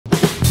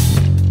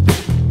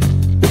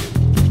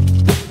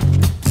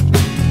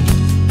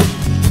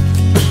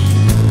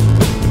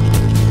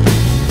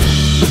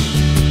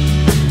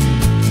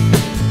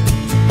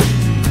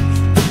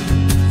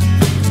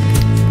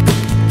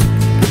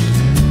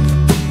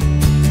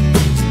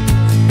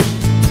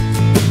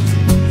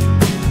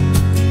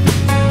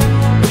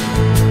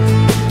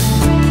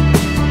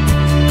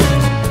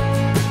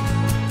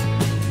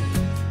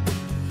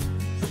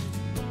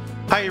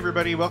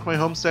everybody, welcome to my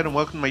homestead and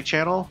welcome to my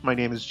channel. My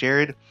name is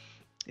Jared.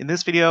 In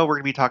this video, we're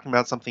going to be talking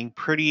about something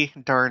pretty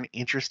darn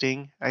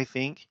interesting, I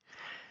think,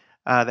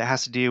 that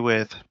has to do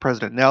with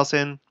President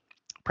Nelson,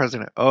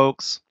 President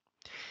Oaks,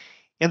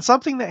 and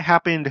something that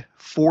happened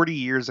 40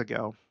 years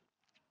ago.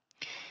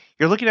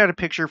 You're looking at a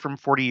picture from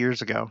 40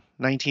 years ago,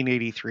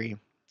 1983,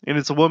 and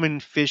it's a woman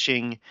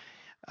fishing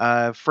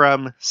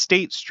from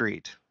State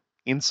Street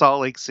in Salt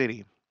Lake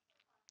City.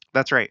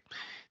 That's right.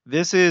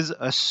 This is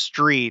a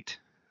street,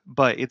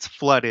 but it's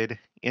flooded,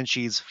 and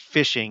she's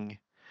fishing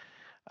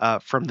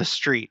from the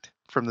street,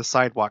 from the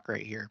sidewalk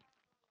right here.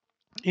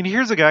 And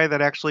here's a guy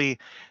that actually,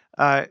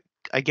 I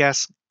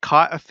guess,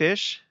 caught a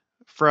fish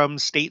from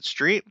State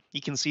Street.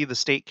 You can see the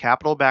state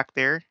capitol back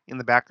there in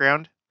the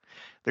background.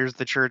 There's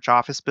the church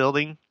office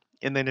building.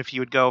 And then if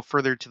you would go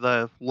further to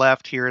the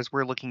left here as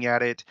we're looking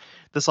at it,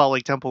 the Salt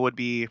Lake Temple would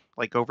be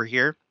like over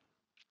here.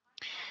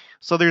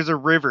 So there's a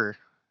river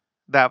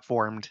that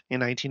formed in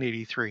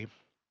 1983.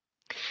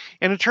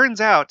 And it turns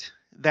out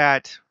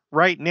that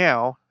right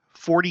now,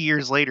 40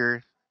 years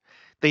later,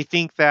 they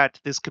think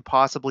that this could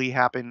possibly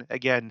happen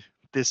again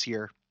this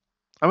year.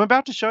 I'm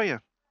about to show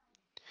you.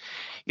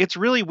 It's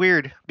really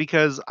weird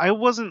because I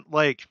wasn't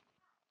like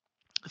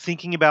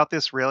thinking about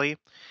this really.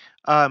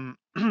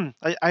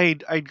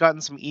 I'd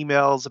gotten some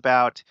emails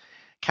about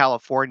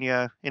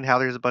California and how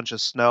there's a bunch of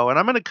snow, and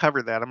I'm going to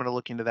cover that. I'm going to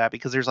look into that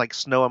because there's like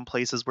snow in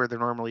places where there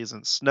normally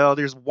isn't snow.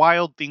 There's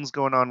wild things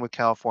going on with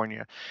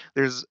California.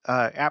 There's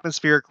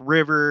atmospheric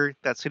river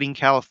that's hitting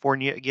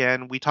California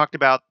again. We talked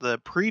about the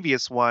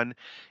previous one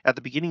at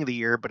the beginning of the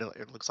year, but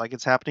it looks like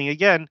it's happening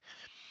again.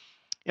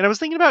 And I was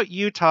thinking about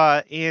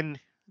Utah, and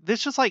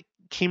this just like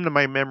came to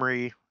my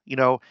memory,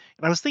 and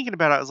I was thinking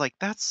about it. I was like,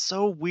 that's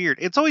so weird.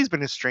 It's always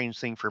been a strange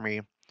thing for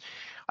me.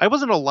 I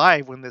wasn't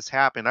alive when this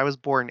happened. I was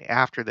born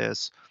after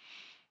this.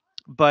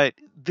 But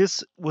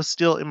this was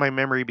still in my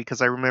memory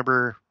because I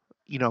remember,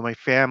 my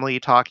family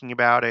talking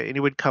about it. And it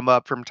would come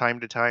up from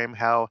time to time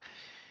how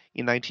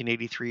in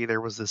 1983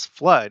 there was this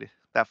flood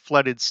that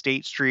flooded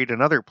State Street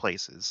and other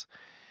places.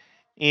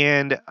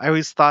 And I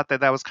always thought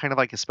that that was kind of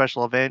like a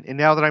special event. And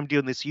now that I'm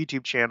doing this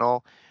YouTube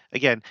channel,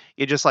 again,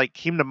 it just like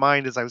came to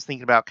mind as I was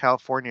thinking about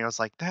California. I was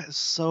like, that is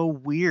so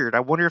weird.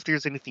 I wonder if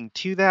there's anything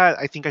to that.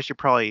 I think I should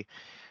probably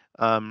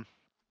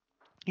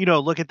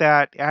look at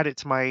that, add it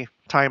to my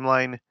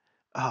timeline.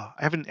 Oh,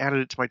 I haven't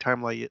added it to my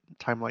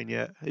timeline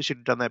yet. I should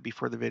have done that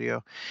before the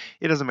video.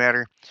 It doesn't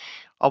matter.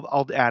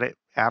 I'll add it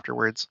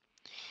afterwards.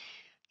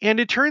 And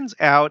it turns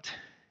out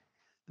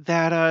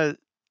that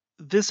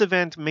this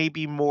event may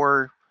be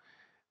more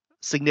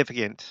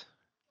significant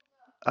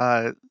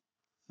than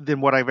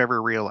what I've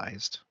ever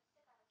realized.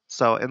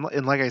 So,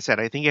 and like I said,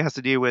 I think it has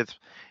to do with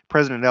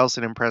President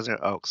Nelson and President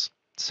Oaks.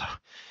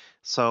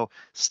 So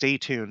stay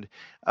tuned.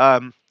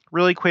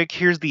 Really quick,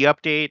 here's the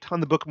update on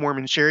the Book of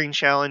Mormon Sharing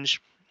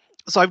Challenge.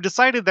 So I've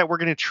decided that we're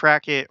going to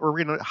track it, or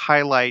we're going to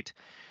highlight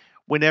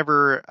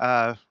whenever,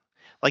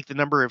 like the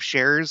number of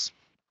shares.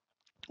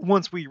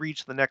 Once we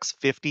reach the next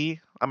 50,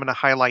 I'm going to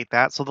highlight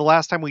that. So the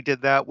last time we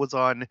did that was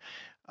on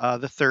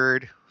the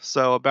 3rd,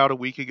 so about a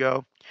week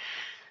ago.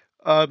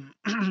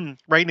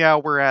 Right now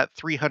we're at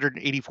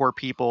 384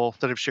 people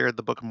that have shared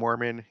the Book of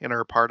Mormon and are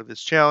a part of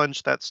this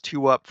challenge. That's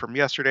 2 up from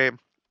yesterday.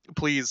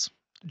 Please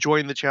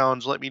join the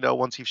challenge. Let me know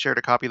once you've shared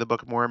a copy of the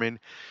Book of Mormon.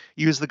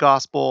 Use the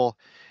Gospel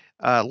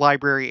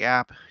Library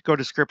app. Go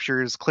to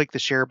Scriptures. Click the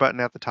share button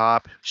at the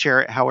top.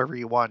 Share it however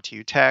you want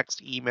to.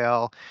 Text,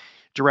 email,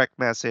 direct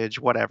message,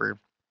 whatever.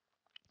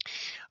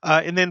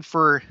 And then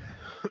for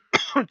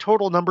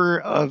total number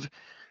of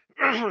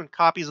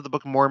copies of the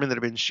Book of Mormon that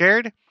have been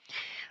shared,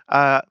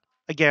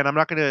 again, I'm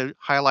not going to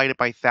highlight it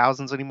by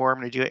thousands anymore. I'm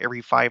going to do it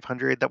every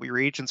 500 that we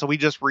reach. And so we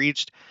just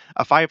reached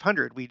a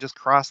 500. We just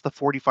crossed the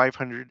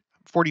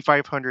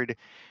 4,500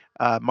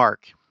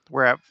 mark.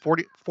 We're at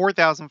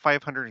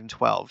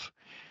 4,512.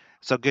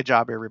 So good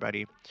job,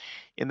 everybody.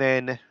 And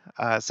then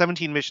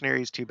 17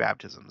 missionaries, 2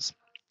 baptisms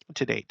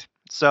to date.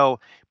 So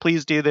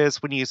please do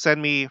this. When you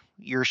send me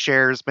your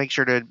shares, make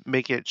sure to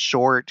make it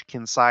short,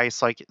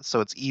 concise,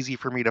 so it's easy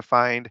for me to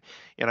find,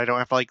 and I don't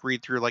have to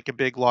read through a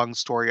big long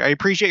story. I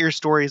appreciate your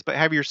stories, but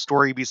have your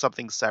story be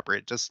something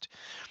separate. Just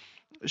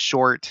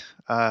short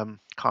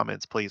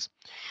comments, please.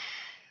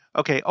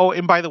 Okay. Oh,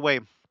 and by the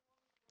way,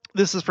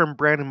 this is from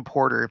Brandon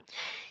Porter.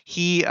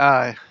 He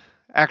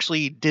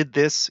actually did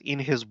this in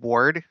his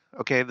ward,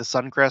 okay, the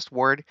Suncrest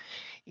ward,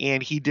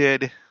 and he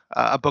did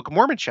a Book of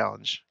Mormon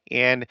challenge,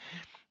 and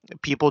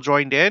people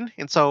joined in.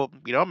 And so,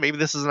 maybe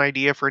this is an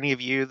idea for any of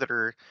you that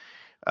are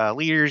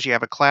leaders, you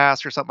have a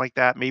class or something like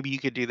that. Maybe you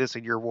could do this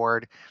in your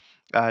ward.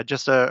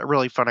 Just a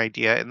really fun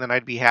idea. And then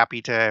I'd be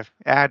happy to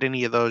add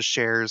any of those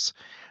shares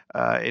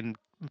and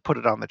put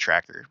it on the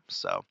tracker.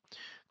 So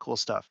cool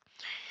stuff.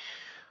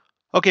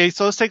 Okay,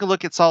 so let's take a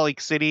look at Salt Lake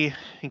City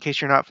in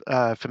case you're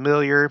not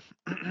familiar.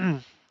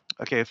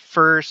 Okay,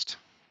 first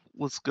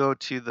let's go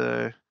to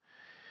the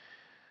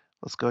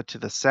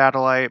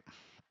satellite.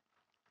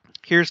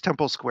 Here's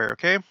Temple Square,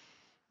 okay?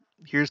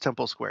 Here's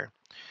Temple Square.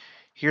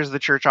 Here's the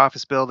church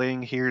office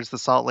building. Here's the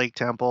Salt Lake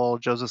Temple,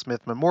 Joseph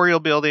Smith Memorial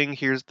Building.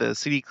 Here's the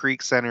City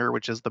Creek Center,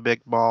 which is the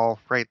big mall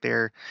right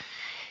there.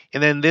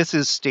 And then this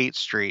is State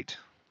Street.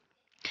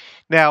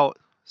 Now,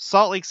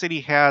 Salt Lake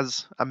City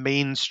has a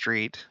main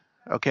street,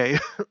 okay?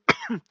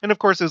 And of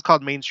course, it's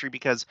called Main Street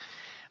because,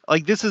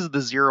 like, this is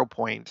the 0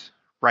 point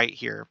right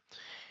here.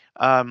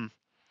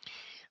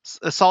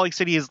 Salt Lake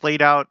City is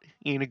laid out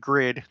in a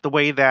grid the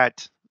way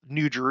that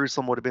New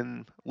Jerusalem would have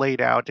been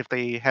laid out if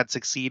they had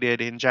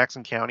succeeded in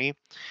Jackson County.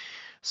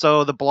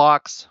 So the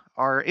blocks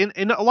are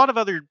in a lot of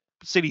other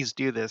cities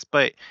do this,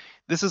 but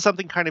this is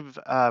something kind of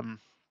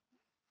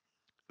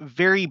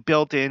very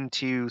built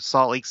into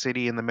Salt Lake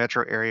City in the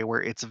metro area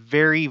where it's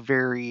very,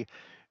 very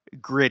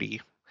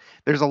gritty.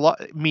 There's a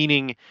lot,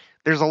 meaning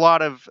there's a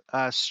lot of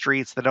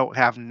streets that don't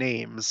have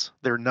names,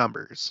 they're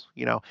numbers.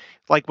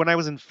 Like when I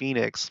was in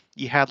Phoenix,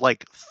 you had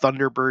like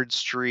Thunderbird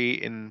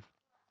Street and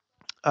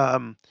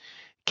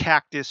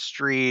Cactus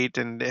Street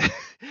and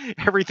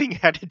everything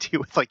had to do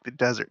with like the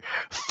desert.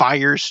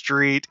 Fire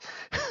Street,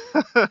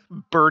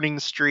 Burning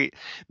Street.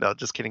 No,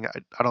 just kidding.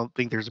 I don't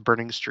think there's a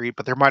Burning Street,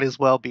 but there might as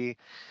well be.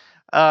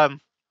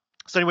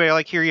 So anyway,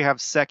 like here you have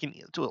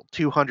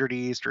 200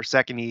 East or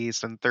 2nd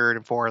East and 3rd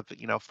and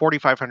 4th,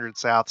 4500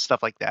 South,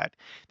 stuff like that.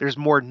 There's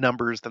more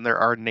numbers than there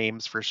are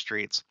names for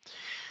streets.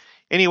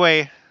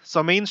 Anyway,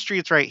 so Main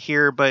Street's right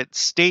here, but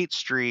State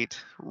Street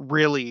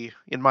really,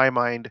 in my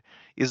mind,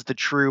 is the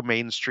true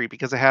Main Street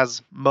because it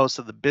has most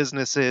of the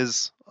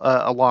businesses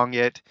along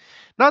it.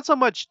 Not so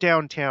much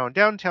downtown.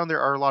 Downtown,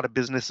 there are a lot of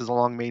businesses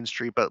along Main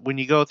Street, but when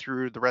you go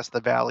through the rest of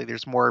the valley,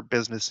 there's more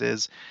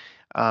businesses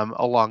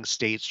along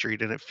State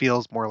Street, and it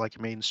feels more like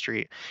a main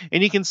street.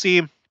 And you can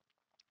see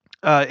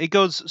it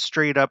goes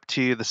straight up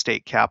to the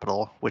state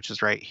capitol, which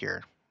is right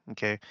here.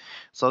 Okay,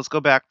 so let's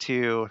go back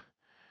to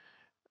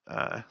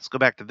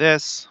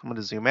this. I'm going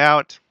to zoom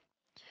out.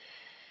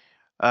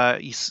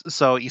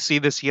 So you see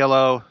this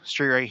yellow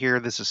street right here.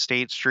 This is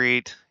State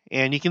Street,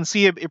 and you can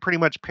see it pretty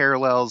much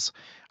parallels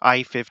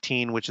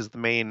I-15, which is the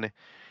main.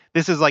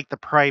 This is like the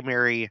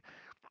primary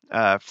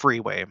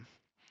freeway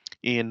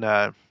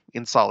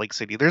in Salt Lake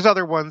City. There's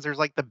other ones. There's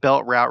like the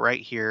Belt Route right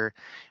here.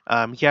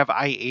 You have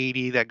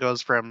I-80 that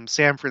goes from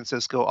San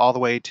Francisco all the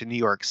way to New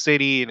York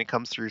City, and it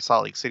comes through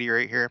Salt Lake City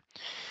right here.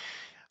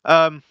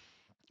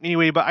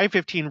 Anyway, but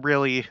I-15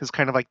 really is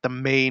kind of like the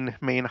main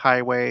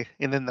highway,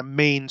 and then the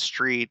main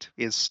street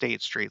is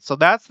State Street. So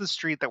that's the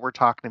street that we're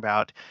talking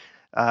about.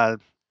 That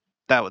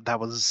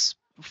was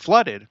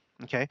flooded.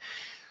 Okay,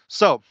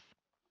 so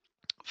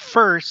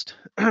first,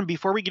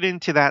 before we get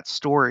into that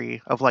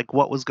story of like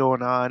what was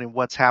going on and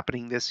what's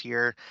happening this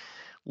year,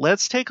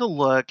 let's take a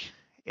look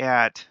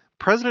at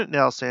President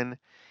Nelson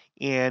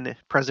and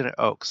President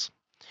Oaks.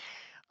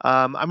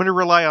 I'm going to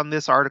rely on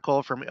this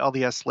article from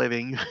LDS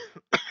Living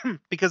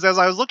because as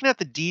I was looking at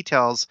the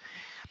details,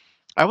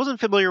 I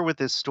wasn't familiar with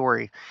this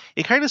story.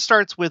 It kind of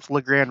starts with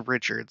LeGrand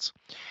Richards.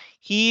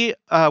 He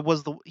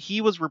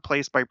was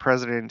replaced by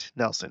President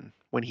Nelson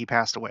when he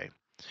passed away.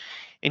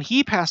 And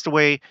he passed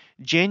away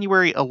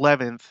January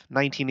 11th,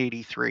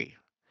 1983.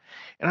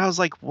 And I was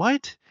like,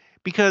 what?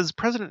 Because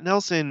President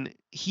Nelson,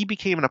 he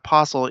became an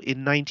apostle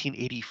in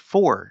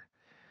 1984.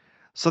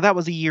 So that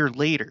was a year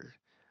later.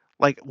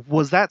 Like,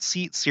 was that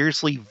seat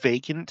seriously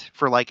vacant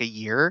for like a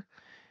year?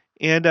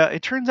 And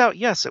it turns out,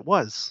 yes, it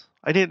was.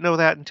 I didn't know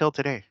that until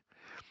today.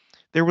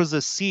 There was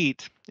a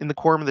seat in the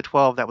Quorum of the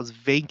 12 that was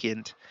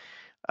vacant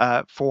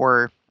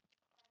for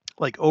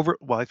like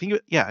I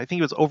think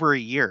it was over a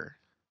year.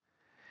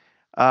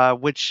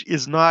 Which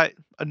is not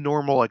a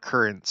normal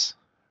occurrence,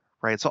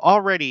 right? So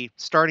already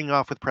starting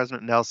off with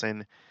President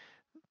Nelson,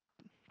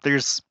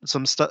 there's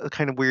some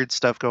kind of weird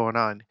stuff going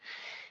on,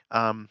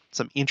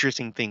 some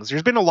interesting things.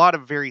 There's been a lot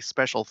of very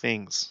special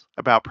things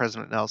about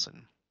President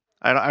Nelson.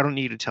 I don't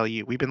need to tell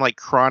you. We've been like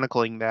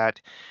chronicling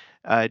that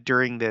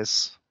during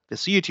this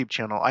YouTube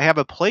channel. I have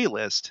a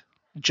playlist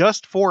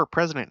just for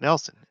President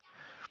Nelson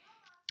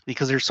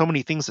because there's so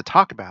many things to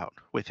talk about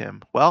with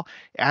him. Well,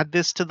 add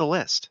this to the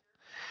list.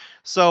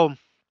 So,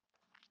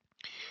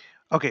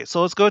 okay,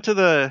 so let's go to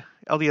the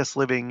LDS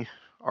Living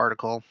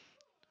article.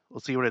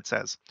 Let's see what it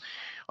says.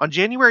 On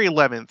January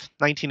 11th,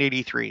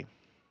 1983,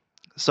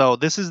 so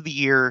this is the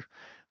year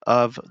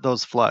of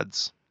those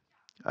floods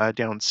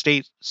down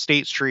State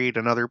Street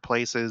and other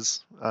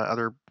places,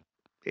 other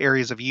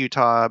areas of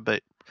Utah,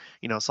 but,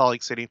 Salt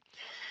Lake City.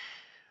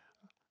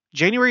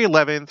 January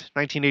 11th,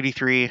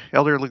 1983,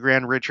 Elder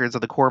LeGrand Richards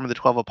of the Quorum of the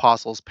 12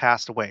 Apostles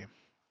passed away.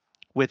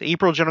 With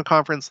April General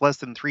Conference less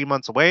than 3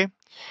 months away,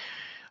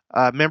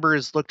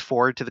 members looked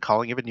forward to the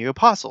calling of a new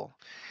apostle.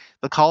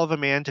 The call of a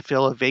man to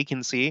fill a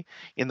vacancy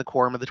in the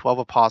Quorum of the 12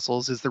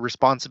 Apostles is the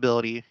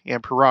responsibility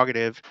and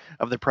prerogative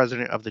of the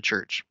president of the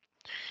church.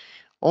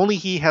 Only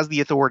he has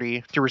the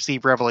authority to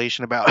receive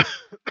revelation about,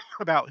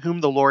 about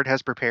whom the Lord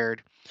has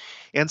prepared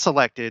and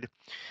selected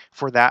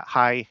for that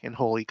high and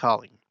holy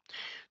calling.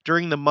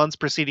 During the months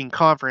preceding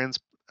conference,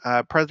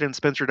 President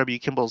Spencer W.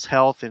 Kimball's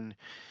health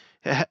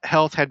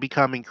had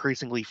become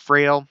increasingly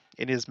frail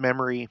and his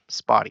memory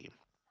spotty.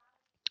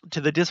 To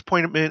the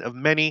disappointment of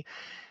many,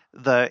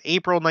 The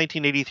April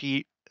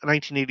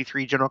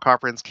 1983 General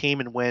Conference came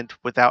and went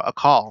without a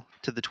call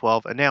to the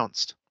 12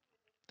 announced.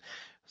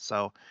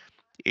 So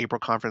the April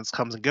Conference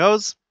comes and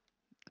goes.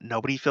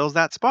 Nobody fills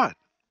that spot.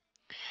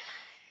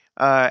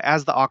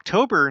 As the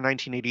October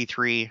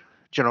 1983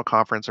 General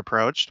Conference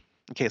approached,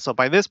 okay, so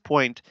by this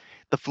point,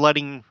 the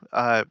flooding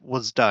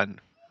was done.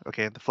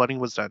 Okay, the flooding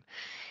was done.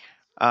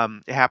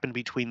 It happened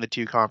between the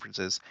two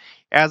conferences.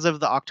 As of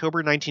the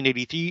October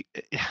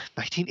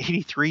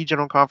 1983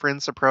 General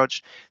Conference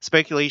approached,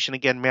 speculation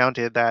again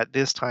mounted that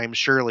this time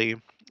surely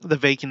the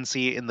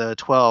vacancy in the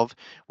 12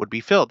 would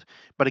be filled.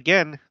 But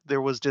again,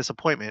 there was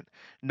disappointment.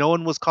 No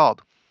one was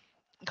called.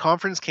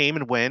 Conference came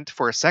and went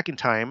for a second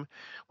time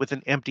with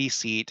an empty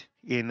seat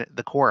in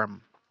the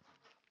quorum.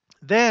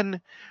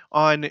 Then,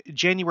 on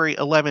January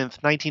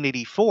 11th,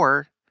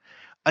 1984,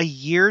 a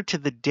year to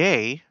the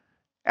day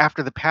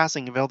after the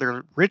passing of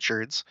Elder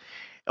Richards,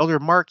 Elder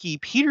Mark E.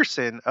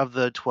 Peterson of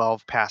the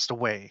 12 passed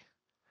away.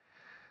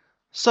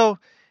 So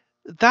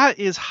that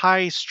is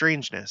high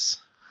strangeness.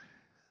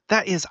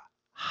 That is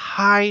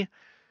high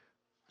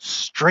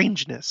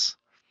strangeness.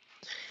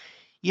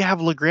 You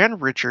have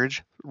LeGrand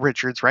Richards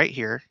right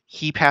here.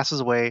 He passes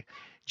away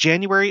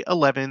January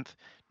 11th,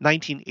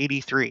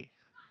 1983.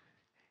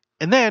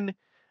 And then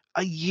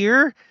a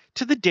year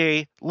to the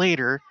day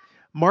later,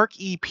 Mark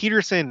E.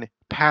 Peterson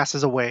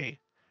passes away.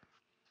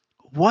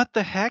 What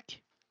the heck?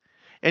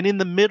 And in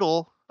the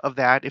middle of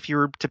that, if you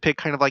were to pick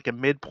kind of like a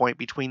midpoint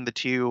between the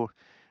two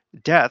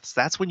deaths,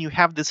 that's when you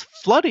have this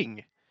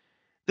flooding,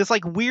 this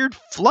like weird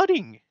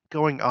flooding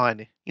going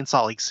on in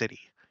Salt Lake City.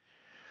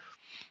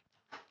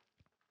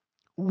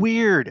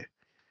 Weird.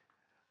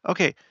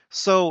 Okay,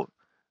 so,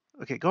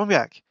 going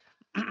back.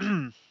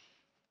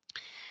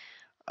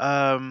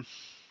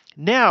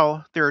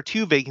 Now there are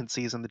two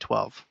vacancies in the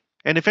 12,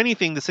 and if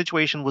anything, the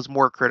situation was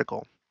more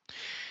critical.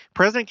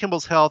 President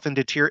Kimball's health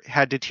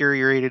had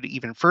deteriorated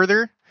even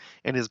further,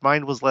 and his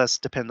mind was less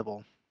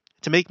dependable.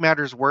 To make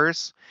matters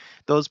worse,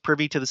 those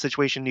privy to the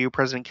situation knew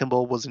President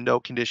Kimball was in no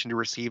condition to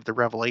receive the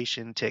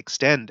revelation to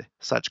extend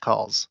such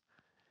calls.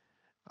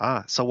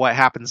 So what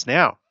happens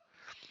now?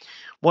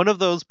 One of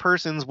those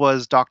persons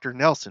was Dr.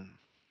 Nelson.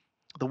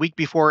 The week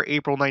before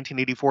April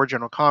 1984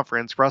 General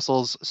Conference,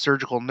 Russell's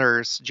surgical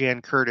nurse,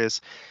 Jan Curtis,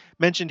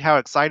 mentioned how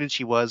excited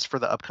she was for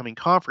the upcoming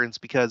conference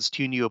because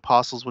 2 new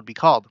apostles would be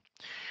called.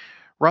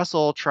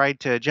 Russell tried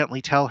to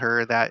gently tell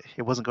her that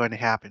it wasn't going to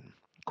happen.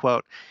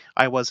 Quote,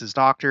 I was his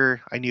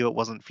doctor. I knew it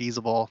wasn't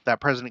feasible, that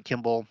President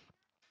Kimball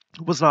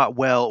was not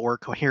well or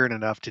coherent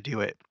enough to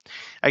do it.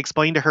 I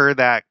explained to her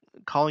that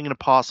calling an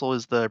apostle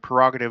is the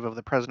prerogative of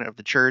the president of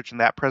the church and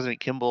that President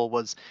Kimball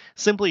was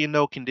simply in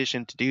no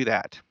condition to do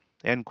that.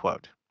 End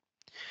quote.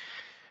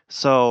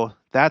 So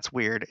that's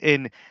weird.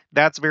 And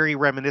that's very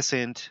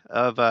reminiscent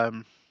of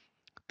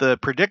the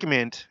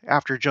predicament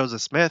after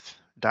Joseph Smith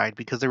died,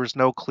 because there was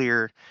no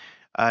clear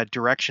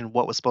direction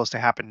what was supposed to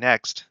happen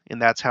next.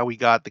 And that's how we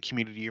got the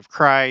Community of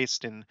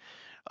Christ and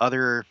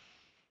other,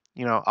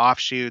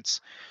 offshoots.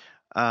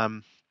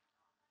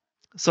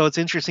 So it's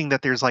interesting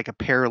that there's like a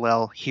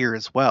parallel here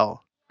as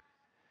well,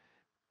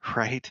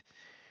 right?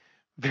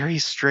 Very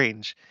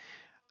strange.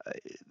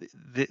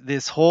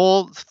 This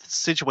whole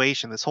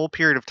situation, this whole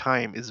period of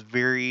time is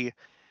very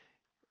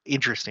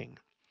interesting.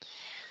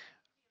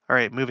 All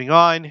right, moving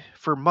on.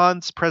 For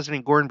months,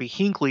 President Gordon B.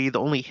 Hinckley,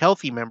 the only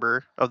healthy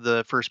member of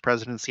the first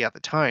presidency at the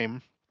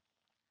time,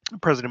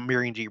 President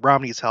Marion G.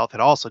 Romney's health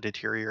had also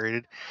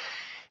deteriorated,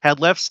 had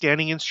left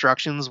standing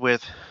instructions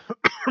with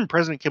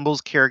President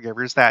Kimball's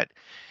caregivers that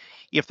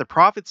if the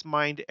prophet's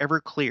mind ever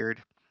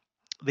cleared,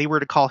 they were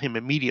to call him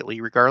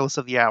immediately, regardless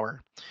of the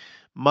hour.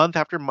 Month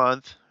after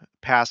month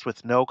passed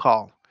with no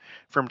call.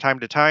 From time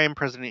to time,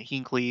 President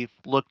Hinckley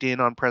looked in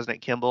on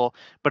President Kimball,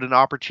 but an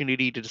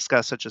opportunity to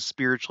discuss such a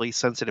spiritually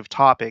sensitive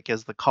topic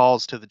as the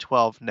calls to the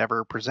 12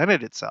 never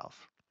presented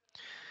itself.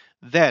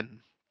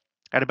 Then,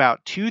 at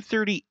about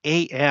 2:30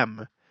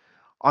 a.m.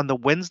 on the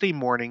Wednesday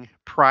morning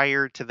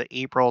prior to the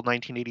April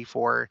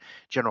 1984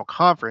 General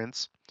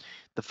Conference,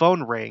 the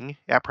phone rang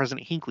at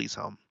President Hinckley's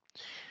home.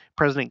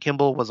 President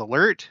Kimball was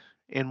alert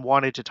and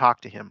wanted to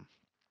talk to him.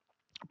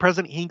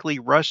 President Hinckley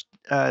rushed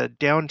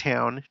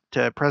downtown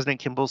to President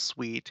Kimball's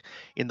suite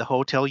in the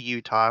Hotel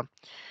Utah,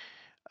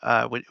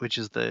 which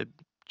is the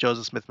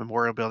Joseph Smith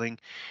Memorial Building,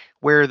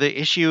 where the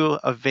issue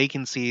of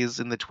vacancies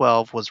in the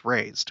 12 was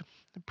raised.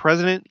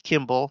 President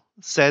Kimball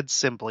said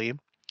simply,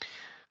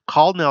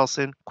 call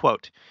Nelson,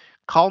 quote,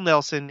 call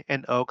Nelson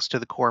and Oakes to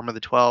the quorum of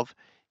the 12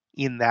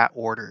 in that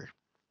order.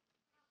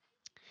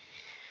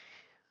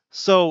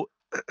 So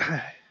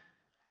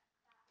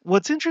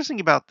what's interesting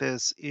about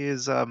this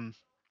is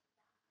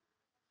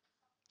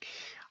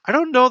I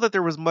don't know that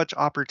there was much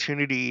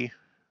opportunity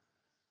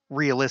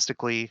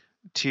realistically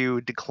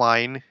to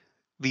decline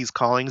these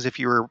callings if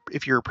you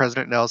were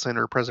President Nelson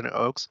or President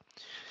Oakes.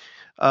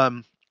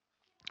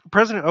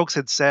 President Oakes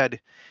had said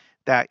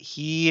that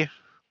he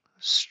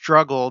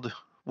struggled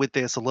with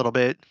this a little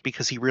bit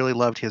because he really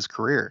loved his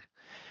career.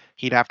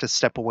 He'd have to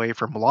step away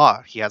from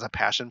law. He has a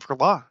passion for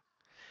law.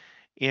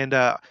 And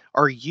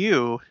are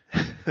you,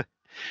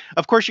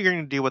 of course, you're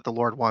going to do what the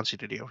Lord wants you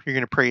to do. You're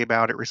going to pray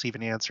about it, receive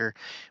an answer.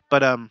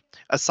 But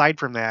aside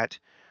from that,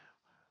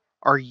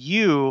 are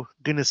you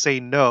going to say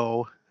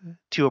no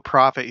to a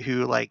prophet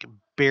who like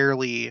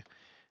barely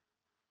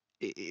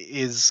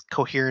is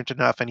coherent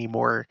enough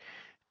anymore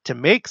to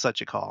make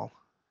such a call?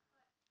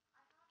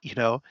 You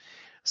know,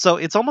 so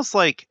it's almost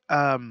like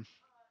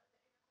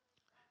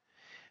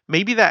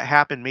maybe that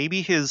happened.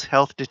 Maybe his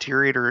health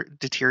deteriorated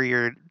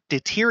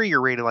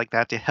like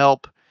that to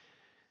help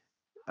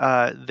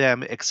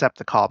them accept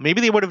the call.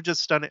 Maybe they would have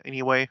just done it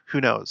anyway.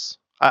 Who knows?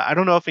 I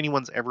don't know if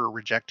anyone's ever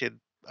rejected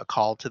a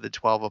call to the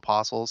 12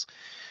 apostles,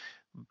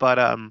 but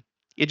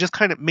it just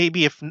kind of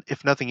maybe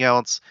if nothing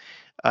else,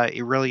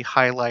 it really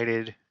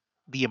highlighted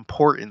the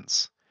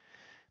importance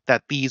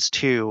that these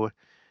two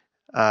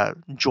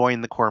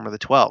joined the Quorum of the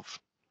 12.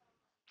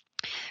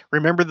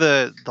 Remember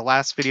the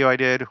last video I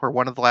did, or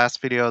one of the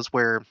last videos,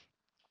 where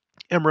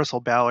M. Russell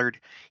Ballard,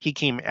 he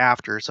came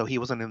after, so he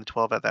wasn't in the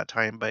 12 at that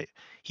time, but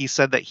he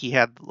said that he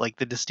had like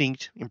the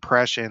distinct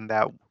impression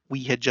that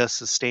we had just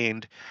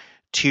sustained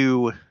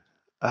two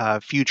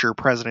future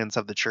presidents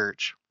of the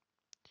church.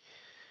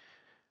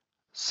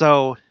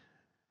 So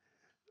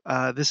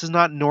this is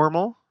not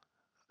normal.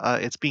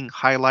 It's being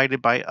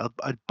highlighted by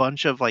a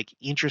bunch of like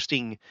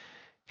interesting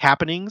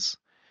happenings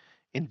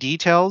and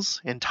details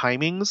and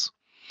timings,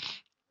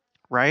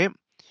 right?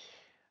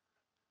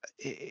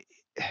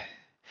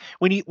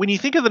 When you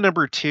think of the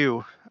number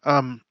two,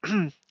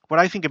 what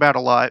I think about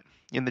a lot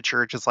in the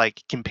church is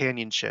like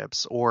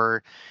companionships,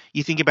 or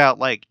you think about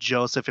like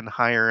Joseph and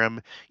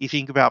Hiram. You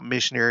think about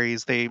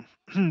missionaries;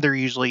 they're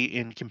usually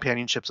in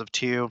companionships of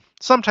two,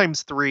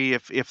 sometimes three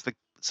if the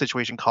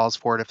situation calls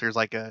for it. If there's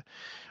like a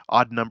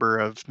odd number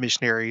of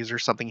missionaries or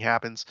something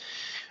happens.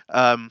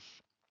 Um,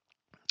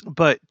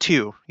 but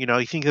two,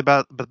 you think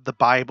about the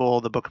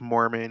Bible, the Book of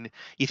Mormon.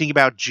 You think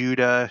about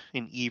Judah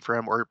and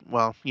Ephraim, or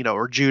well,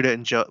 or Judah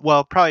and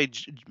well, probably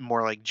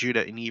more like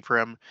Judah and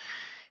Ephraim.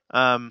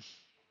 Um,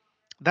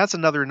 that's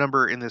another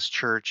number in this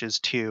church is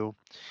two,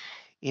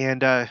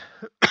 and I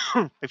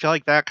feel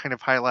like that kind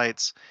of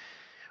highlights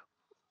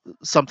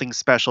something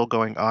special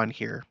going on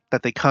here.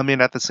 That they come in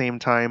at the same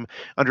time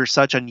under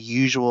such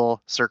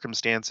unusual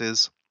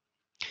circumstances,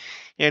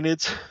 and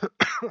it's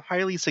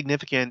highly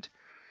significant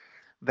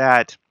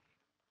that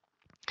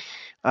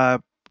uh,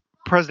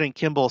 President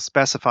Kimball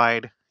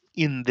specified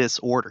in this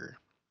order,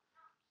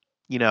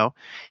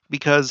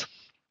 because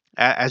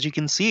as you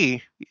can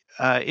see,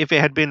 if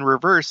it had been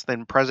reversed,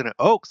 then President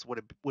Oaks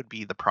would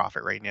be the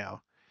prophet right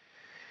now.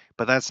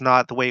 But that's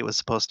not the way it was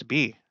supposed to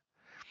be.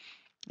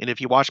 And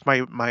if you watched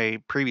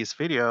my previous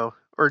video,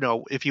 or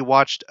no, if you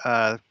watched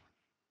the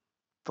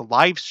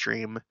live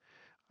stream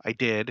I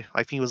did,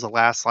 I think it was the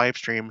last live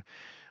stream,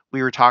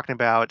 we were talking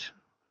about,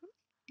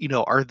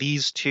 are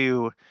these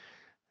two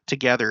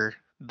together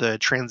the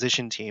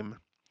transition team?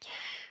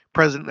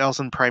 President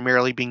Nelson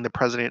primarily being the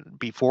president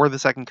before the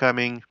Second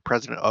Coming,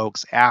 President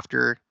Oaks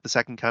after the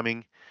Second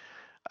Coming.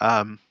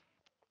 And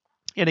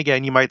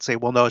again, you might say,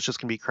 well, no, it's just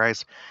going to be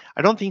Christ.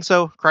 I don't think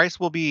so. Christ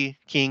will be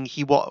king.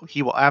 He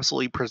will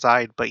absolutely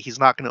preside, but he's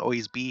not going to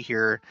always be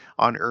here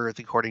on earth,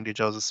 according to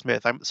Joseph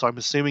Smith. So I'm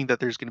assuming that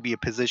there's going to be a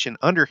position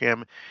under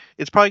him.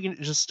 It's probably going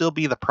to just still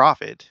be the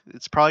prophet.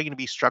 It's probably going to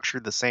be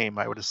structured the same,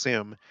 I would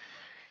assume.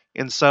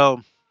 And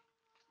so,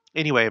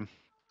 anyway,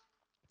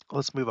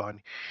 let's move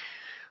on.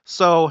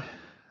 So,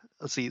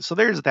 let's see. So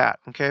there's that,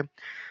 okay?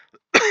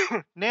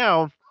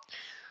 Now,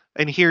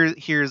 and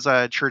here's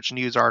a church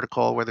news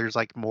article where there's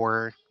like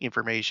more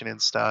information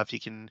and stuff. You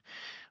can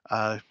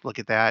look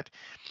at that.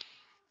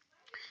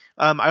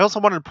 I also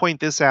wanted to point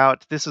this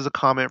out. This is a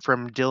comment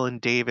from Dylan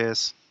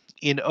Davis.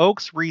 In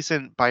Oak's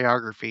recent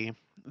biography,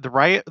 the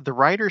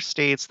writer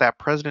states that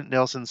President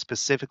Nelson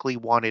specifically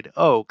wanted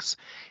Oaks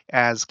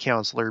as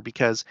counselor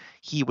because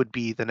he would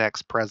be the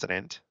next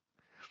president.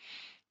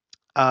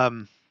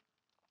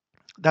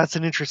 That's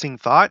an interesting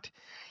thought.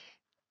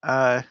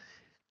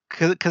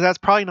 Because that's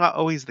probably not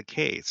always the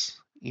case.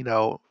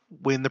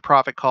 When the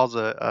prophet calls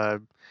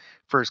a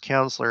first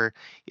counselor,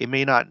 it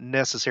may not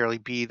necessarily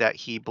be that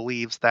he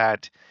believes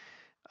that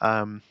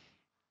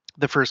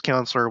the first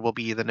counselor will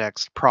be the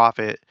next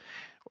prophet.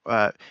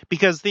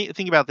 Because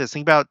think about this.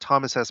 Think about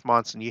Thomas S.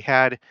 Monson. You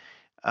had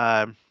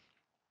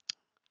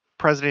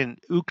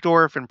President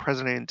Uchtdorf and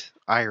President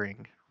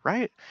Eyring,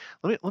 right?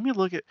 Let me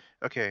look at.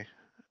 Okay.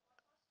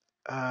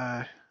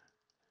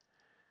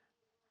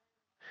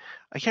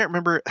 I can't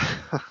remember.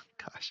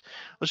 Gosh,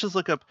 let's just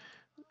look up.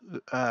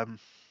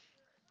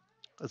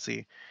 Let's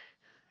see.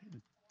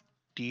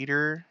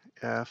 Dieter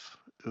F.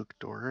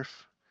 Uchtdorf.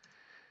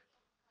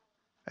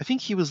 I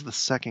think he was the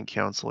second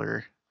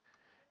counselor,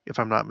 if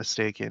I'm not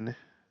mistaken.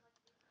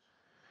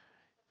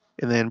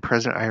 And then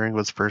President Eyring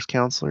was first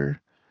counselor.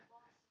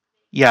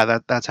 Yeah,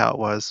 that's how it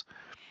was.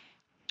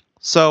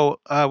 So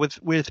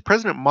with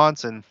President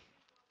Monson,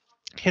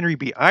 Henry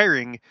B.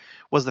 Eyring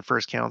was the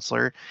first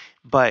counselor,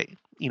 but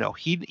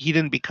he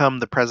didn't become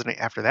the president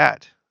after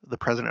that, the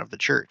president of the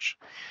church.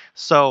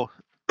 So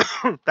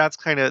that's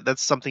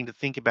something to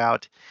think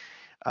about.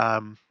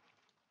 um,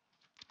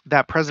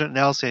 that President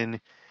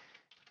Nelson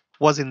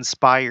was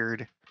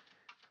inspired.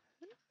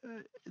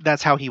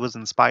 That's how he was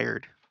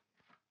inspired,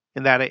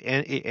 and that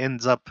it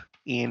ends up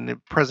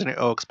in President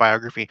Oak's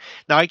biography.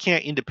 Now, I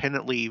can't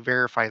independently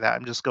verify that.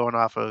 I'm just going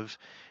off of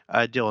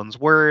Dylan's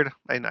word,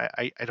 and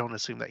I don't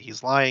assume that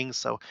he's lying.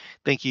 So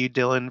thank you,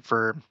 Dylan,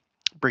 for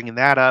bringing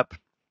that up.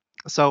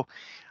 So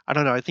I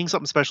don't know. I think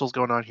something special is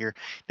going on here.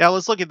 Now,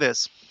 let's look at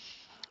this.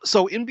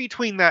 So in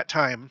between that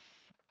time,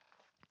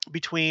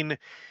 between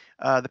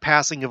the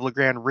passing of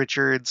LeGrand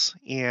Richards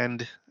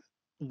and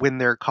when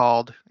they're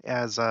called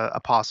as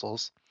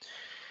apostles,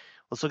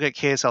 let's look at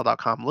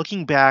KSL.com.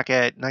 Looking back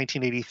at the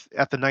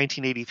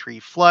 1983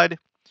 flood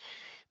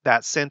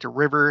that sent a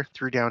river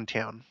through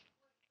downtown.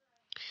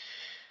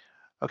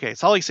 Okay,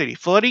 Salt Lake City.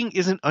 Flooding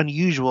isn't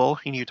unusual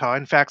in Utah.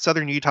 In fact,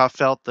 southern Utah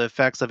felt the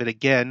effects of it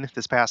again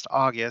this past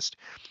August.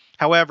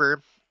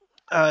 However,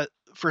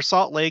 for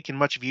Salt Lake and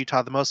much of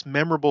Utah, the most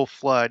memorable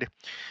flood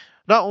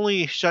not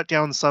only shut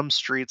down some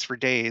streets for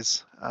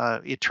days,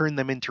 it turned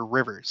them into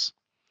rivers.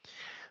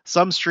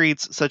 Some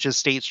streets, such as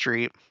State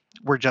Street,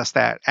 were just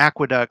that,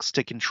 aqueducts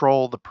to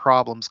control the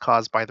problems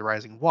caused by the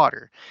rising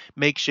water.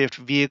 Makeshift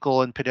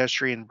vehicle and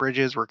pedestrian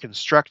bridges were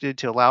constructed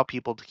to allow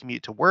people to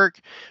commute to work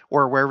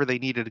or wherever they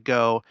needed to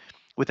go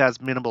with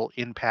as minimal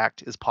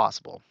impact as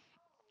possible.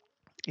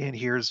 And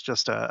here's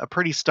just a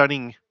pretty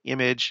stunning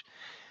image.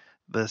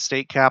 The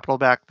state capitol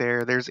back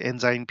there. There's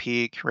Ensign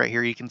Peak right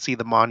here. You can see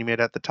the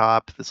monument at the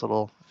top, this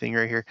little thing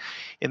right here.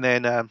 And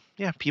then,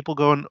 yeah, people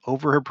going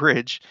over a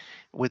bridge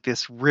with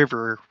this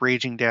river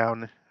raging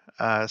down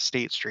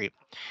State Street.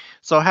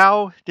 So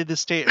how did the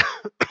state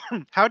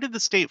how did the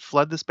state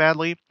flood this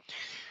badly?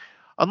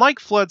 Unlike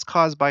floods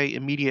caused by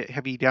immediate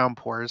heavy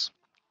downpours,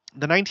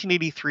 the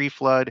 1983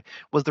 flood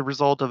was the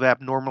result of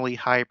abnormally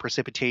high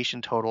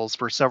precipitation totals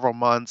for several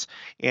months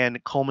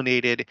and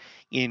culminated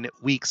in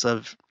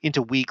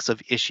into weeks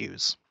of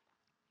issues.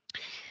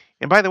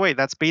 And by the way,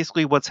 that's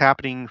basically what's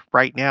happening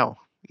right now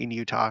in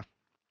Utah,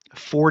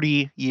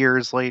 40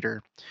 years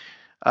later.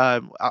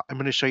 I'm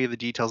going to show you the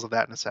details of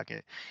that in a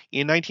second.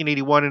 In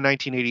 1981 and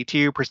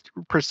 1982,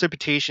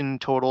 precipitation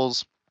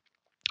totals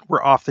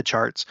were off the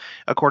charts,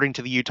 according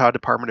to the Utah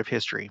Department of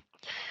History.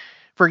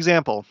 For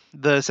example,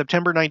 the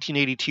September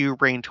 1982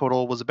 rain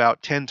total was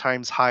about 10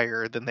 times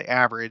higher than the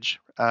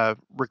average,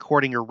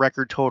 recording a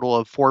record total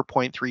of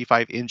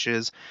 4.35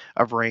 inches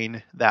of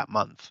rain that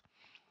month.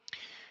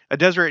 A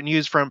Deseret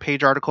News front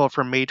page article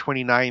from May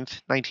 29th,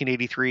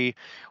 1983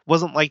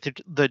 wasn't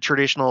like the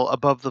traditional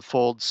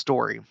above-the-fold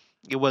story.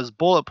 It was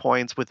bullet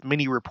points with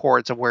many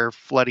reports of where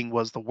flooding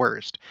was the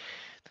worst.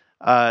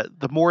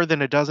 The more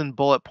than a dozen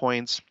bullet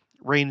points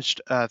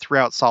ranged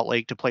throughout Salt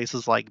Lake to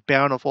places like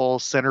Bountiful,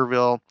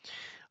 Centerville,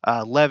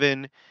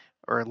 Levin,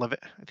 I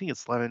think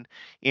it's Levin,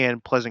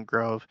 and Pleasant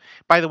Grove.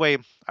 By the way,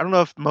 I don't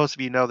know if most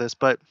of you know this,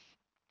 but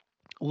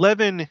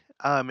Levin,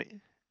 I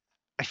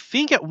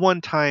think at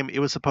one time it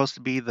was supposed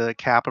to be the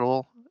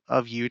capital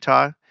of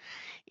Utah,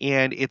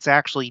 and it's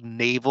actually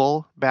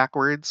navel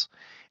backwards,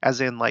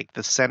 as in like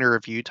the center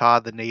of Utah,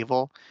 the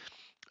navel.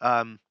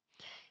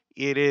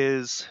 It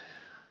is,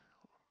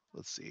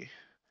 let's see,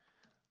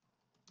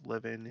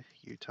 Levin,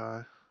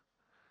 Utah,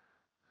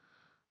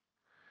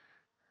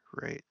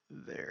 right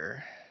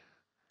there.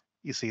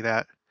 You see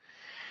that?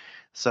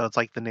 So it's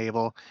like the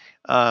navel.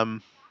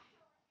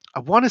 I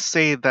want to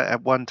say that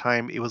at one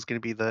time it was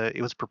going to be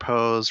it was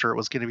proposed, or it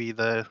was going to be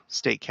the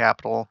state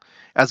capital,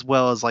 as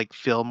well as like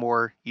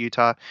Fillmore,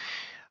 Utah.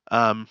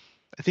 I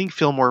think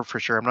Fillmore for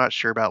sure. I'm not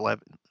sure about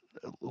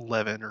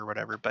Levin or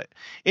whatever. But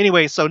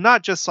anyway, so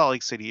not just Salt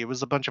Lake City. It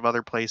was a bunch of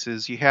other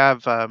places. You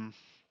have,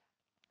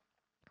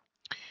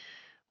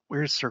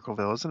 where's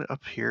Circleville? Isn't it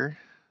up here?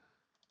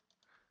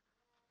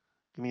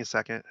 Give me a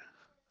second.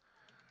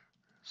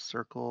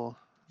 Circleville.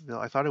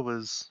 I thought it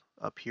was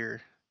up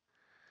here.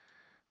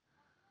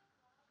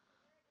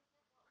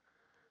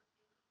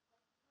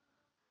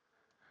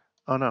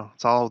 Oh no,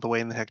 it's all the way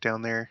in the heck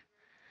down there.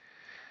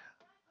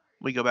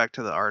 We go back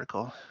to the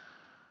article.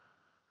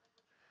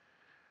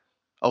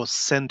 Oh,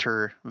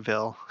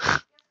 Centerville.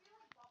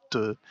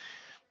 Duh.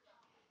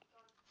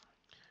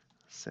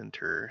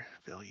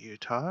 Centerville,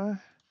 Utah.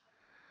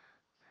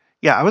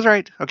 Yeah, I was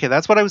right. Okay,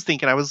 that's what I was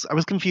thinking. I was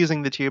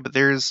confusing the two, but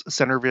there's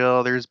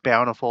Centerville, there's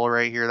Bountiful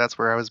right here. That's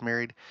where I was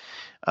married,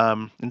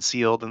 and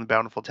sealed in the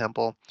Bountiful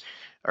Temple.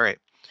 All right.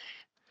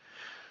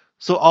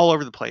 So all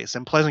over the place.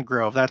 And Pleasant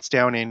Grove, that's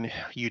down in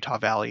Utah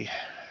Valley,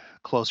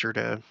 closer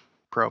to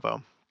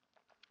Provo.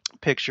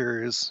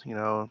 Pictures,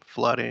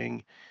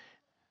 flooding,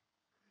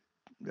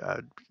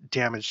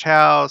 damaged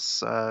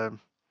house, a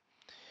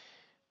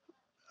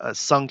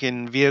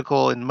sunken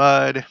vehicle in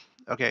mud.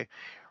 Okay.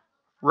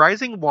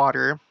 Rising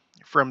water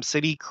from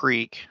City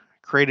Creek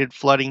created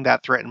flooding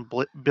that threatened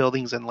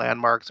buildings and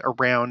landmarks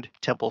around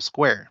Temple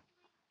Square.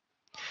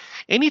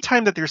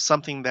 Anytime that there's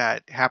something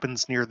that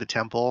happens near the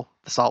temple,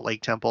 the Salt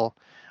Lake Temple,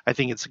 I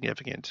think it's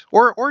significant.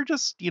 Or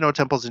just,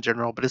 temples in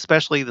general, but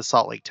especially the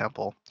Salt Lake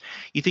Temple.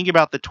 You think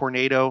about the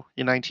tornado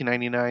in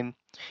 1999.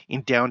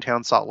 in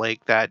downtown Salt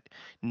Lake that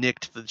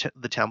nicked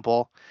the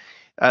temple.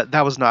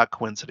 That was not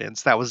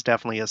coincidence. That was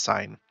definitely a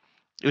sign.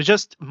 It was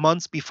just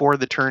months before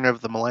the turn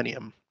of the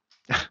millennium,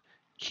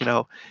 you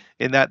know,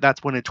 and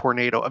that's when a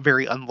tornado, a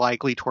very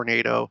unlikely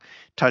tornado,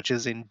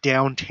 touches in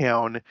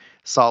downtown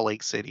Salt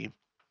Lake City.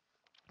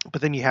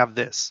 But then you have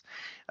this.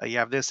 You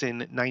have this in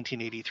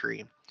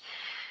 1983.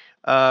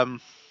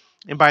 Um,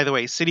 and by the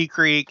way, City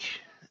Creek,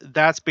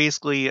 that's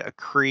basically a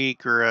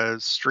creek or a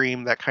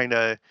stream that kind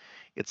of,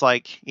 it's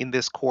like in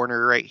this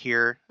corner right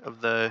here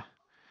of the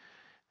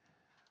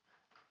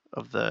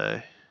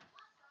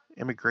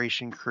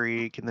Immigration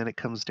Creek, and then it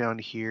comes down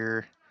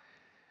here.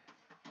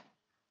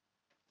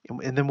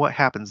 And then what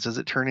happens? Does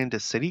it turn into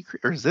City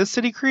Creek, or is this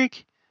City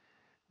Creek?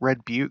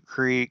 Red Butte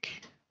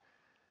Creek.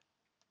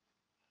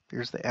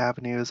 There's the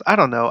avenues. I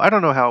don't know. I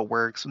don't know how it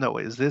works. No,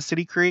 is this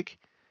City Creek?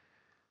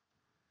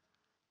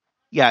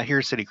 Yeah,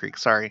 here's City Creek.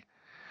 Sorry.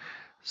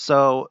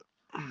 So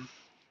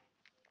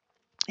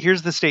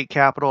here's the state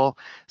capitol.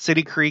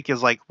 City Creek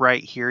is like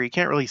right here. You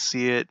can't really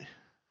see it.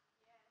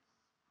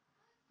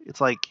 It's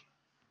like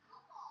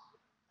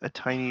a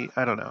tiny,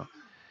 I don't know.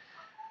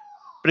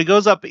 But it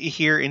goes up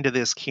here into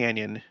this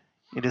canyon,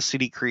 into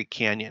City Creek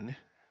Canyon,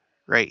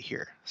 right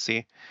here.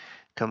 See?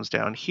 Comes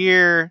down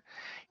here,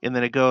 and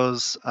then it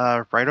goes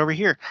right over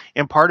here.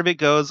 And part of it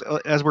goes,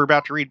 as we're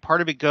about to read,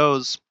 part of it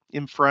goes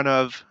in front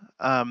of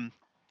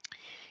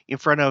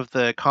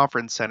the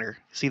conference center.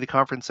 See the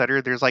conference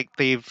center? There's like,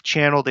 they've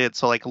channeled it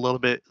so like a little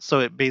bit, so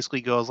it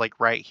basically goes like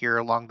right here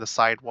along the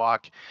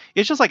sidewalk.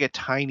 It's just like a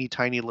tiny,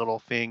 tiny little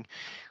thing.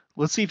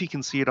 Let's see if you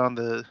can see it on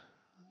the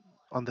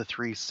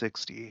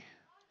 360.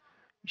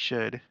 You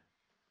should.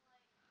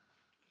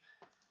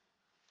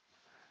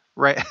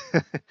 Right,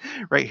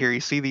 right here. You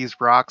see these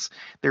rocks?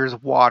 There's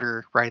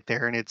water right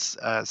there, and it's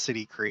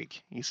City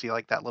Creek. You see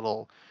like that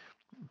little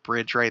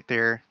bridge right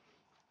there.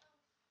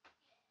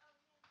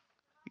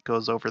 It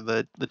goes over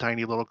the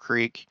tiny little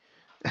creek.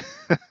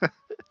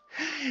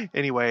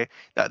 Anyway,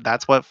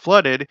 that's what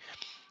flooded.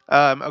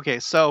 Okay,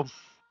 so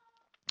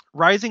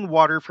rising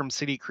water from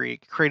City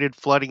Creek created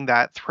flooding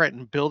that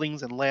threatened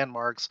buildings and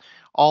landmarks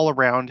all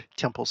around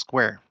Temple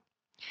Square.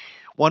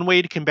 One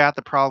way to combat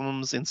the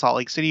problems in Salt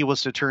Lake City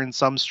was to turn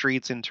some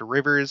streets into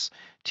rivers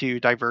to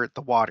divert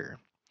the water.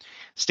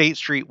 State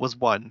Street was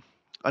one.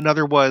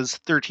 Another was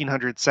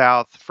 1300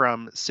 South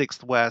from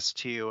 6th West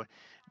to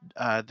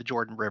the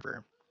Jordan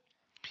River.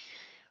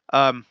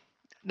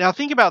 Now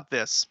think about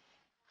this.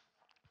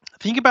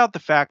 Think about the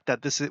fact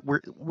that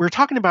we're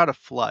talking about a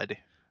flood.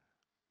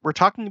 We're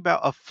talking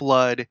about a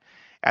flood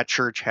at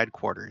church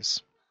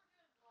headquarters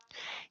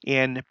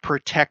and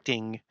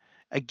protecting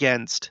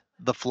against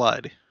the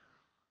flood,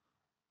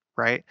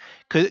 right?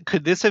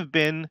 Could this have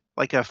been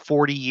like a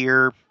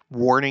 40-year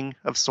warning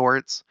of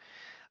sorts,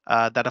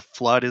 that a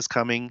flood is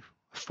coming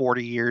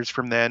 40 years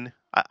from then?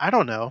 I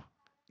don't know.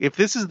 If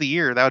this is the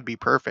year, that would be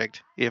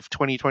perfect. If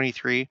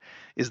 2023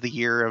 is the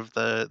year of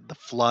the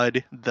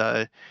flood,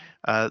 uh,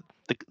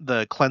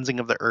 the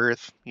cleansing of the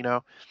earth,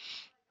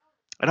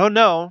 I don't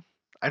know.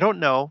 I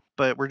don't know,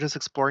 but we're just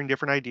exploring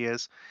different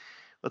ideas.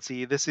 Let's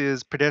see. This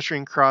is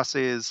pedestrian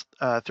crosses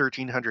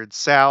 1300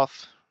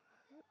 South.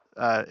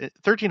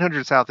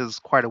 1300 South is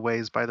quite a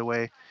ways, by the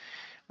way,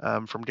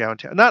 from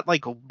downtown. Not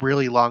like a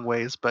really long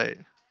ways, but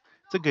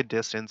it's a good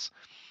distance.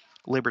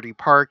 Liberty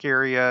Park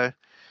area.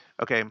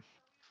 Okay.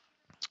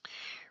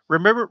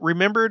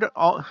 Remembered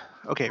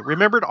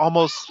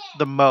almost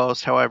the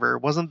most, however,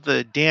 wasn't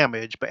the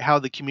damage, but how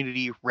the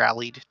community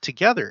rallied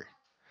together.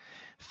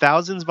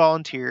 Thousands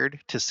volunteered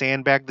to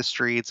sandbag the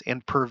streets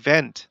and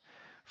prevent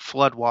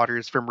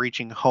floodwaters from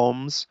reaching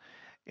homes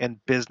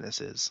and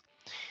businesses.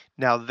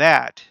 Now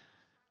that,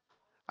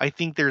 I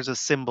think there's a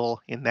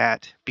symbol in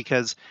that,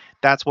 because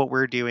that's what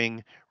we're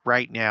doing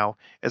right now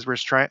as we're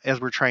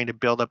trying to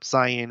build up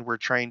Zion. We're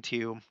trying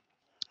to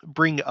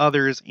bring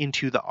others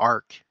into the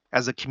ark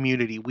as a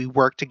community. We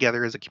work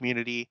together as a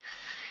community.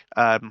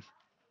 Um,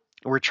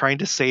 we're trying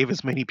to save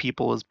as many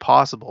people as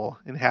possible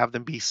and have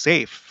them be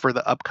safe for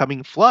the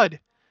upcoming flood.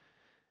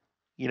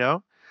 You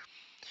know,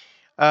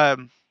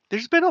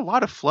 there's been a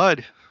lot of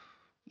flood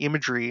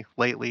imagery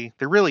lately.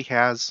 There really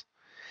has.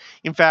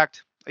 In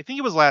fact, I think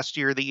it was last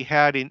year that you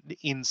had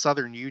in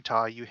southern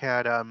Utah, you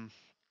had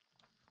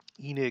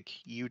Enoch,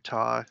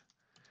 Utah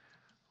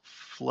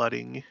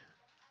flooding.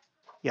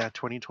 Yeah,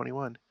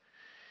 2021.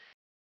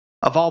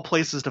 Of all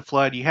places to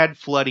flood, you had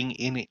flooding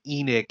in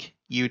Enoch,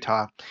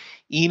 Utah.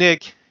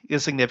 Enoch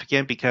is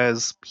significant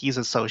because he's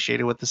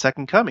associated with the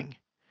second coming.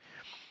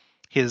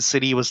 His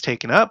city was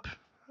taken up,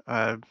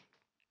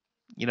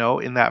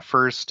 in that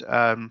first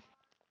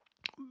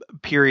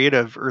period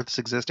of Earth's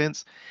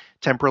existence,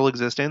 temporal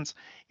existence,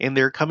 and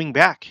they're coming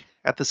back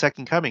at the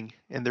second coming,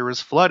 and there was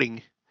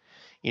flooding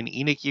in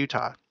Enoch,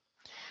 Utah.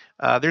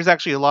 There's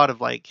actually a lot of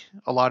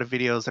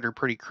videos that are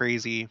pretty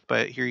crazy,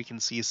 but here you can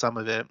see some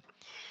of it.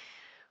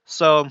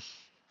 So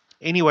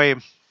anyway,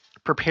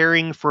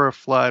 preparing for a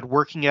flood,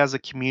 working as a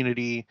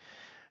community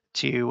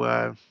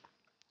to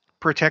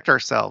protect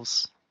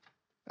ourselves,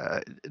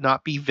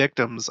 not be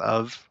victims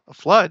of a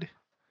flood.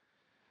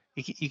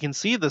 You can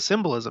see the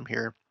symbolism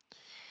here.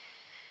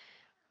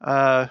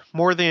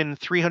 More than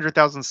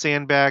 300,000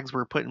 sandbags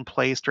were put in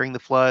place during the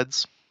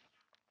floods.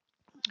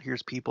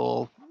 Here's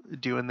people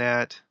doing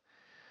that.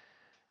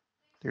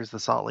 There's the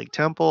Salt Lake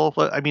Temple.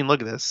 I mean,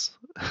 look at this.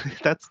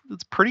 It's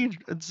a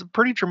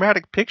pretty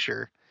dramatic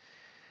picture.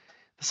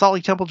 The Salt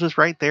Lake Temple just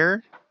right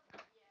there,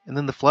 and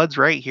then the floods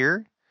right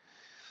here.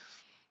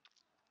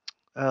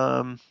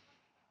 Here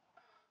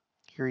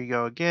you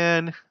go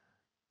again.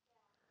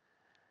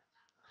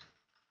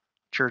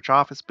 Church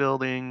office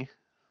building.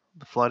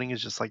 The flooding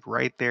is just like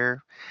right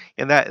there,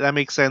 and that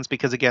makes sense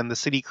because again, the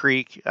City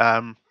Creek.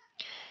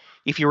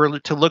 If you were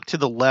to look to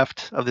the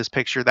left of this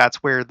picture, that's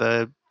where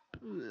the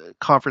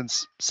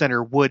conference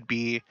center would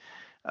be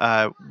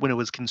when it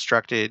was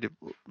constructed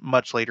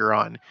much later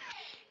on.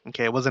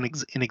 Okay, it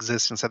wasn't in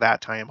existence at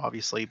that time,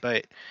 obviously,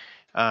 but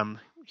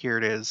here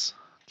it is.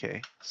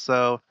 Okay,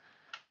 so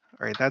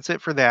all right, that's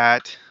it for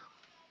that.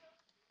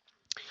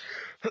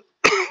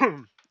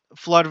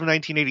 Flood of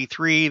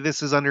 1983.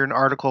 This is under an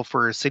article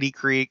for City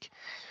Creek.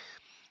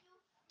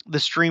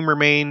 The stream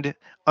remained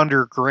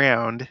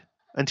underground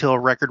until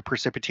record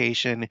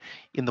precipitation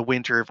in the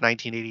winter of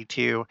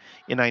 1982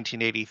 and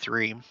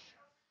 1983.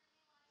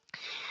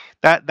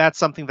 That's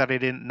something that I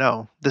didn't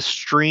know. The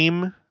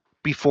stream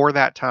before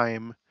that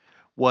time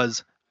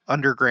was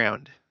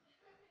underground.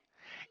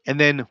 And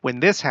then when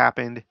this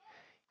happened,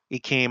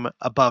 it came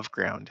above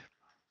ground.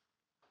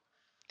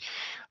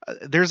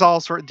 There's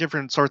all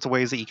different sorts of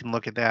ways that you can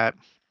look at that.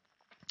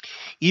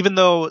 Even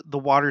though the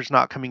water's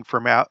not coming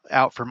from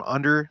out from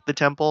under the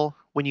temple,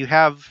 when you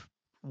have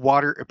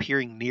water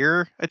appearing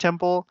near a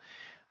temple,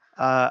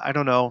 I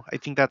don't know. I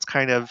think that's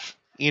kind of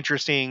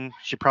interesting.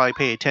 Should probably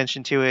pay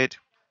attention to it.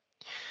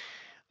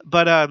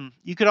 But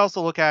you could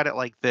also look at it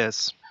like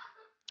this: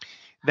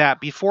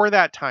 that before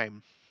that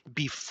time,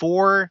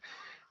 before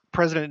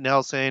President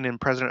Nelson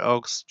and President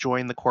Oaks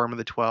joined the Quorum of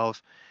the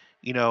 12,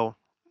 you know,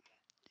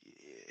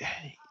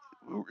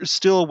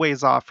 still a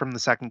ways off from the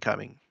second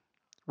coming,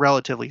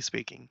 relatively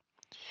speaking.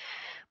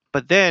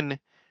 But then,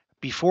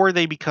 before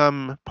they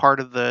become part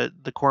of the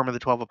Quorum of the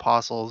 12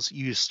 Apostles,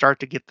 you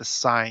start to get the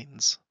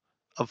signs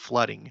of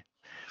flooding.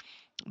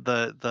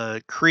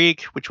 The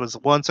creek, which was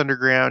once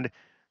underground,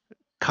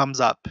 comes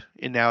up,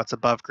 and now it's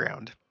above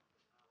ground.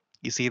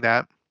 You see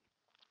that?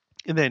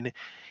 And then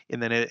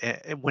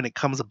when it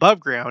comes above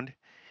ground,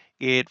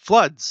 it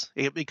floods.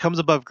 It comes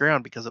above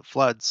ground because it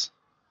floods.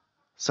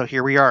 So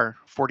here we are,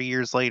 40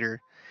 years later.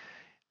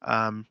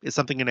 Is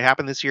something going to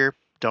happen this year?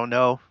 Don't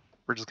know.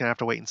 We're just going to have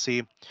to wait and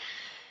see.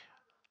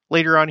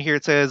 Later on here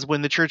it says,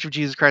 when the Church of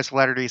Jesus Christ of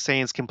Latter-day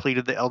Saints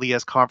completed the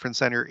LDS Conference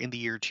Center in the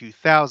year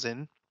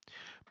 2000,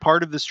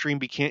 part of the stream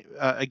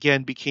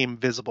became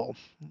visible.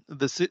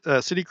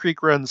 The City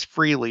Creek runs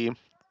freely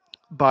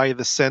by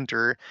the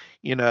center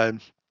in a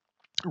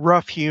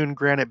rough-hewn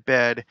granite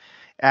bed,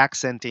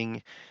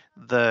 accenting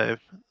the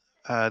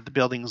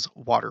building's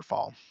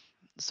waterfall.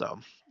 So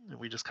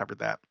we just covered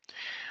that.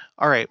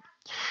 All right.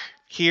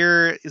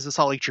 Here is the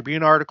Salt Lake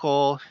Tribune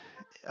article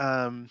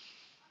that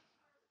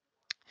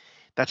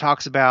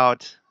talks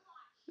about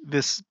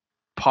this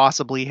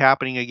possibly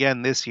happening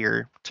again this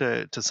year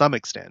to some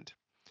extent.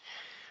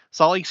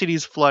 Salt Lake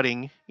City's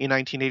flooding in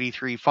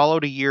 1983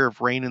 followed a year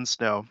of rain and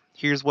snow.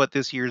 Here's what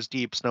this year's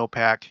deep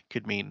snowpack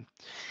could mean.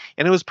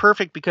 And it was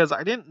perfect because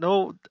I didn't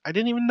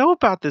even know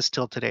about this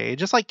till today. It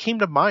just like came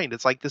to mind.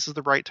 It's like this is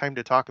the right time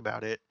to talk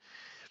about it.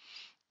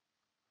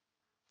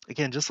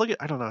 Again, just look at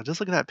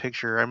that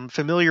picture. I'm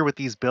familiar with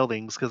these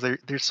buildings because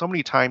there's so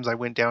many times I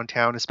went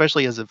downtown,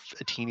 especially as a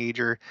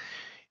teenager.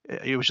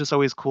 It was just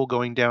always cool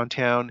going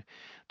downtown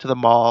to the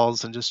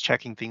malls and just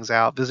checking things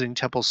out, visiting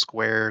Temple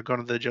Square, going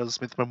to the Joseph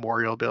Smith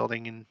Memorial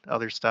Building and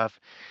other stuff.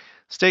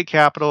 State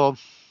Capitol.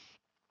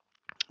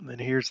 And then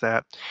here's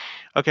that.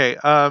 Okay.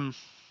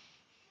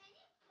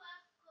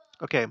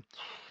 Okay.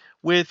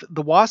 With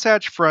the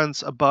Wasatch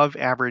Front's above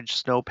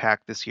average snowpack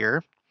this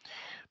year,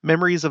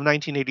 memories of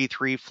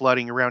 1983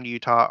 flooding around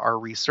Utah are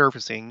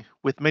resurfacing,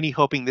 with many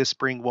hoping this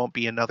spring won't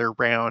be another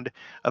round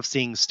of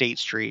seeing State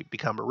Street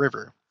become a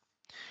river.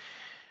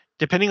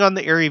 Depending on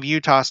the area of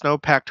Utah,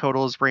 snowpack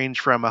totals range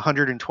from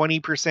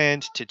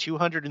 120% to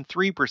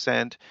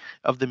 203%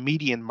 of the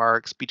median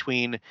marks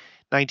between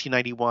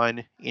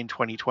 1991 and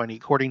 2020,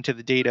 according to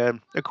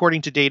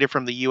data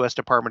from the U.S.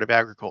 Department of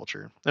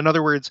Agriculture. In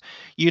other words,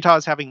 Utah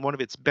is having one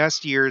of its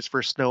best years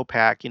for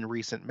snowpack in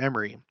recent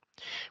memory,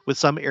 with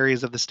some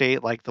areas of the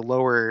state, like the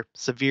lower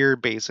Sevier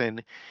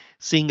Basin,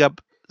 seeing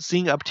up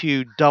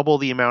to double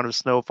the amount of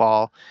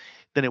snowfall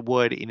than it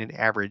would in an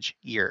average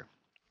year.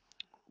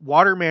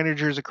 Water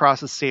managers across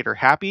the state are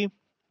happy,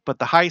 but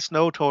the high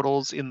snow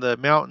totals in the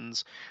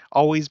mountains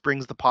always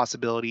brings the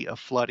possibility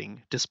of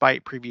flooding,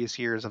 despite previous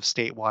years of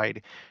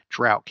statewide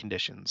drought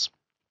conditions.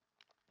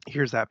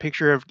 Here's that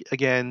picture of,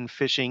 again,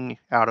 fishing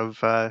out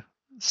of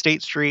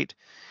State Street.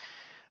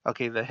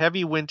 Okay, the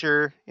heavy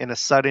winter and a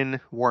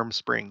sudden warm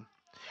spring.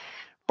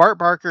 Bart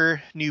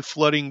Barker knew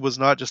flooding was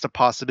not just a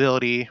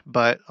possibility,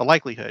 but a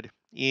likelihood.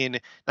 In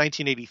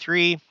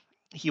 1983,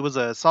 He was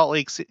a Salt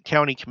Lake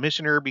County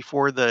commissioner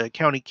before the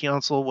county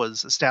council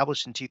was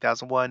established in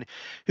 2001,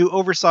 who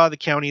oversaw the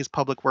county's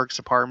public works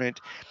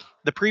department.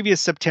 The previous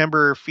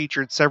September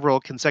featured several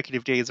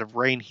consecutive days of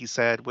rain, he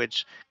said,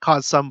 which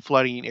caused some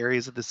flooding in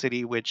areas of the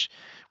city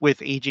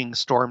with aging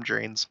storm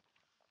drains.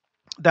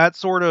 That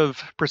sort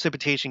of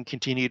precipitation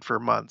continued for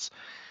months.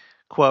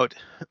 Quote,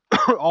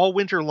 all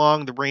winter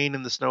long, the rain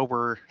and the snow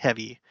were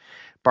heavy,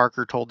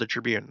 Barker told the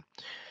Tribune.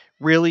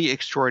 Really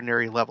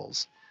extraordinary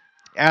levels.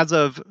 As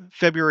of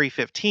February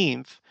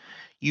 15th,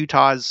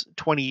 Utah's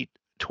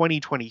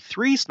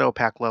 2023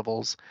 snowpack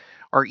levels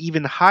are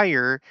even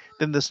higher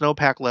than the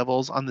snowpack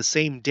levels on the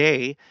same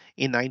day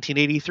in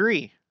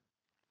 1983.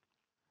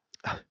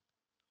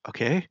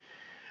 Okay,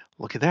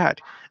 look at that.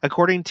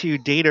 According to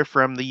data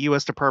from the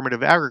U.S. Department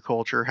of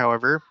Agriculture,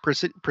 however,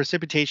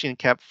 precipitation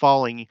kept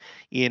falling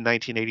in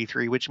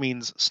 1983, which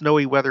means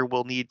snowy weather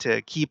will need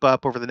to keep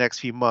up over the next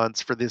few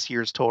months for this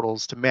year's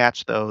totals to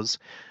match those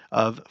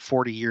of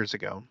 40 years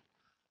ago.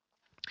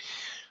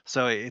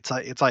 So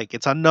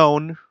it's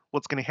unknown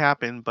what's going to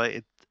happen,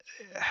 but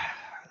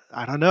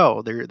I don't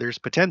know. There's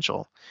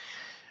potential.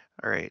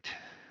 All right.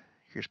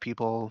 Here's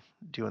people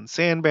doing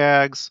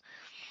sandbags.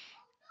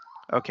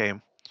 Okay.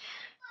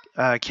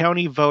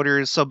 County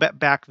voters. So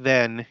back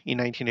then in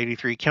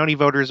 1983, county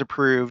voters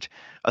approved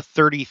a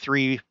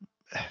 33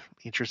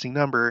 interesting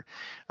number,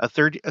 a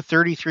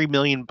 33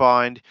 million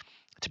bond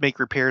to make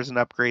repairs and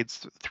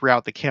upgrades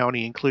throughout the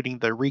county, including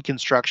the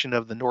reconstruction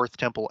of the North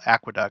Temple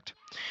Aqueduct.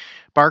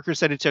 Barker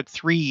said it took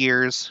 3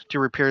 years to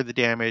repair the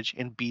damage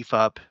and beef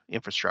up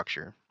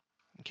infrastructure.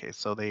 Okay,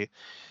 so they,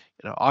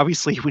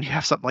 obviously when you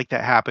have something like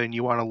that happen,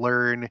 you want to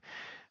learn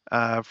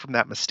from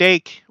that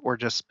mistake or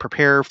just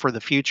prepare for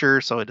the future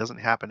so it doesn't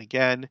happen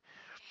again.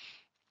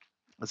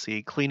 Let's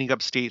see, cleaning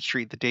up State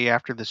Street the day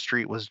after the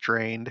street was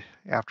drained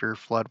after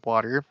flood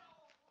water.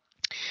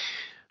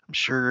 I'm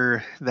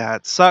sure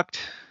that sucked,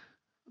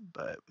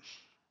 but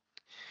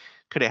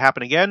could it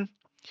happen again?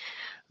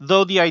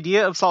 Though the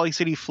idea of Salt Lake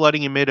City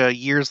flooding amid a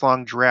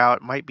years-long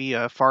drought might be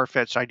a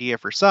far-fetched idea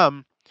for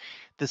some,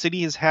 the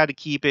city has had to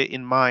keep it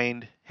in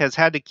mind. The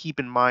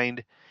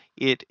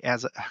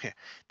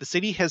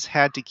city has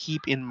had to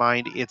keep in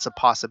mind it's a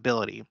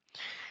possibility.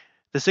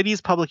 The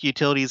city's public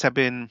utilities have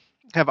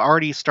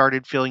already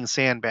started filling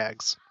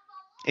sandbags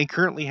and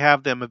currently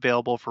have them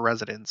available for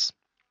residents.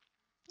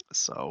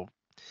 So,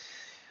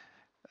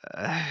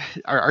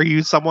 are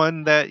you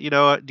someone that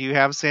do you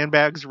have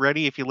sandbags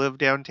ready if you live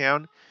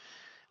downtown?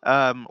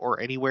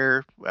 Or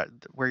anywhere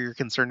where you're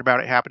concerned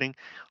about it happening.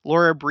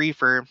 Laura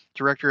Briefer,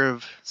 director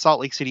of Salt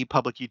Lake City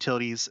Public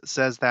Utilities,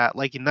 says that,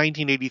 like in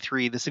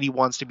 1983, the city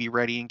wants to be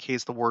ready in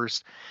case the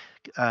worst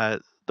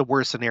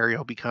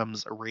scenario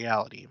becomes a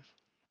reality.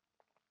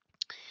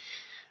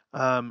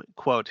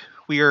 Quote,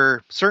 we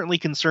are certainly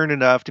concerned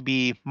enough to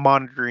be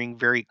monitoring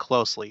very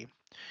closely,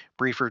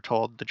 Briefer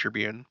told the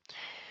Tribune.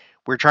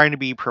 We're trying to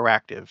be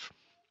proactive.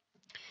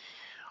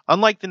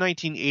 Unlike the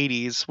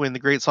 1980s, when the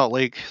Great Salt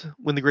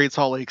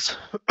Lake's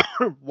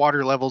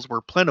water levels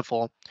were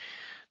plentiful,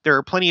 there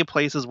are plenty of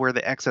places where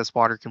the excess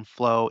water can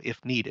flow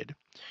if needed.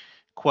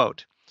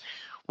 Quote,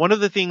 one of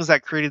the things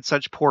that created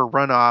such poor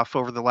runoff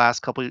over the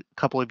last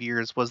couple of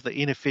years was the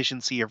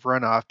inefficiency of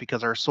runoff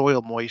because our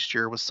soil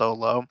moisture was so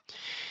low.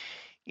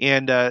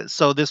 And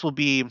so this will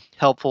be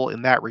helpful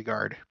in that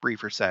regard,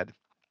 Briefer said.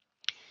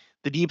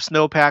 The deep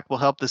snowpack will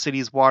help the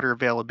city's water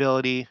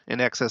availability, and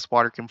excess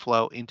water can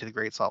flow into the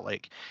Great Salt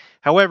Lake.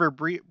 However,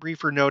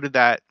 Briefer noted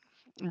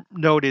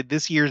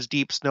this year's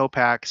deep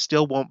snowpack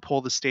still won't pull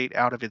the state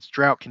out of its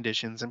drought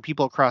conditions, and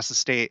people across the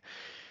state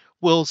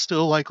will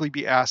still likely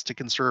be asked to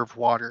conserve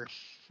water.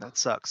 That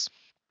sucks.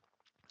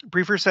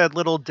 Briefer said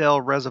Little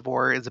Dell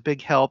Reservoir is a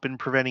big help in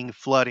preventing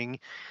flooding.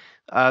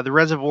 The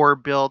reservoir,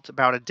 built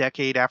about a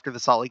decade after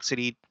Salt Lake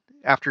City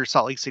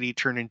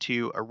turned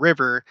into a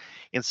river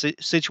and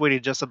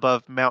situated just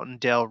above Mountain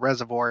Dell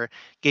Reservoir,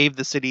 gave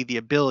the city the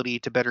ability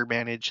to better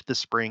manage the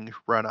spring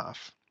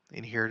runoff.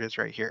 And here it is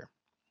right here.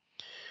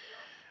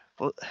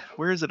 Well,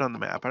 where is it on the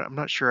map? I'm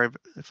not sure I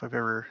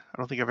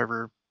don't think I've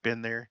ever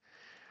been there.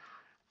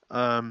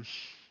 Little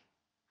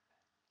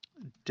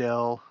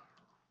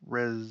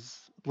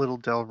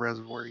Dell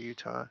Reservoir,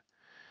 Utah.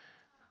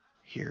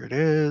 Here it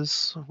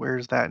is.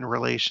 Where's that in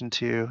relation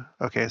to?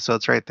 Okay, so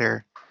it's right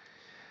there.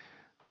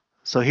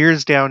 So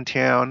here's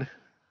downtown,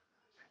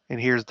 and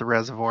here's the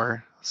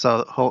reservoir.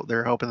 So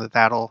they're hoping that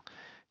that'll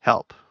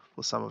help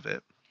with some of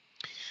it.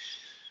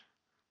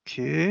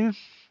 Okay.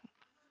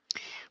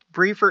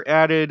 Briefer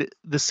added,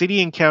 the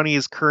city and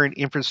county's current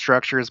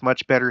infrastructure is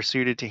much better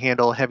suited to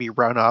handle heavy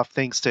runoff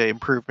thanks to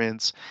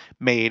improvements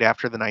made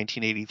after the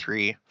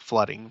 1983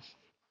 flooding.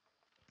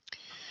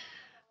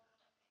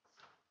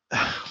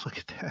 Look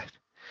at that.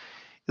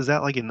 Is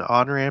that like an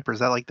on-ramp, or is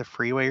that like the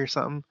freeway or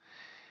something?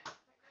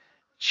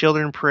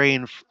 Children pray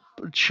in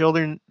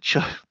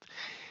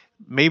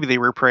maybe they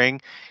were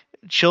praying.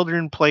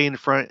 Children play in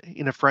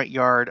a front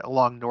yard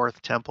along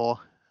North Temple.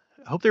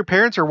 I hope their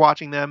parents are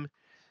watching them.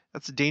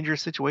 That's a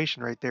dangerous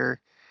situation right there.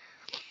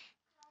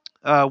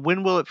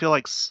 When will it feel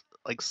like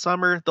like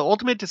summer. The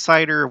ultimate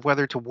decider of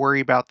whether to worry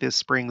about this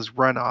spring's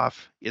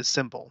runoff is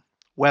simple: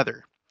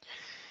 weather.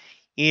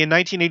 In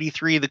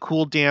 1983, the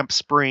cool, damp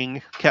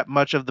spring kept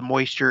much of the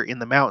moisture in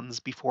the mountains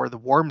before the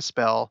warm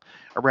spell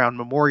around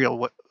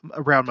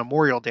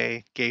Memorial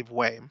Day gave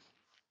way.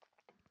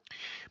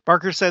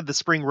 Barker said the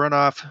spring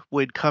runoff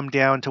would come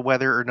down to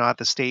whether or not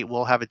the state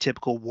will have a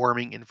typical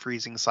warming and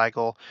freezing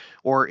cycle,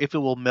 or if it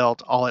will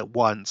melt all at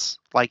once,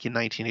 like in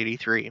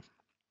 1983.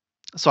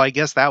 So I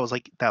guess that was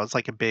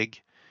like a big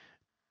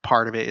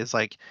part of it, is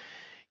like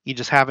you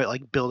just have it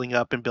like building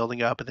up, and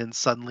then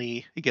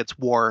suddenly it gets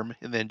warm,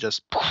 and then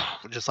just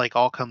like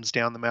all comes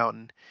down the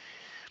mountain.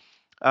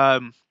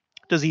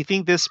 Does he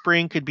think this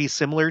spring could be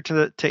similar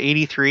to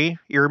 83?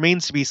 It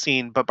remains to be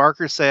seen, but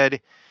Barker said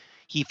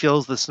he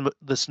feels the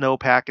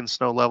snowpack and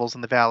snow levels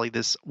in the valley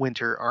this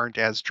winter aren't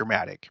as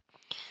dramatic.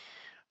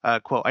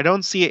 Quote, I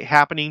don't see it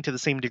happening to the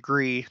same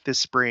degree this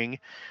spring.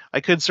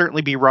 I could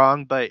certainly be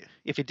wrong, but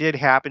if it did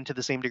happen to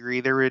the same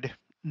degree, there would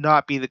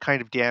not be the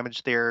kind of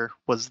damage there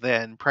was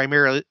then,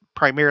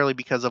 primarily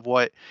because of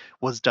what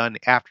was done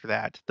after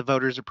that, the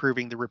voters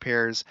approving the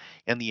repairs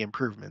and the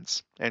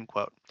improvements, end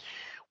quote.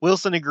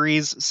 Wilson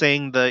agrees,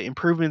 saying the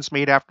improvements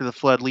made after the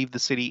flood leave the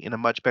city in a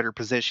much better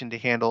position to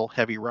handle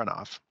heavy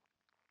runoff.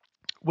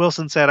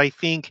 Wilson said, I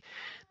think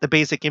the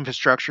basic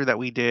infrastructure that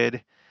we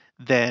did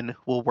then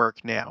will work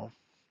now.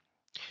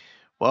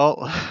 Well,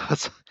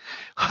 let's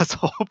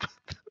hope.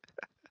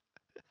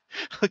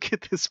 Look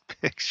at this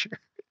picture.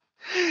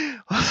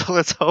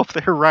 Let's hope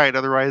they're right.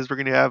 Otherwise, we're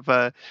going to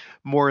have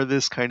more of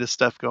this kind of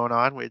stuff going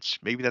on, which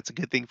maybe that's a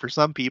good thing for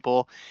some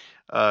people,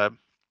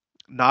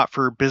 not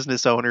for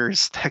business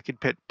owners that could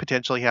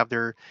potentially have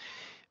their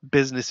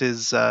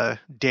businesses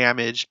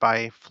damaged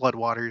by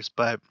floodwaters,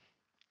 but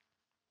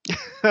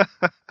oh,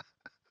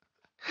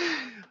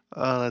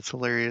 that's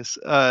hilarious.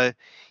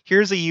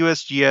 Here's a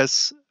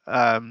USGS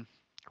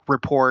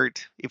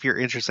report if you're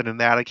interested in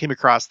that. I came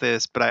across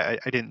this, but I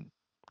didn't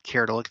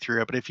care to look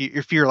through it. But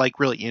if you're like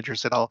really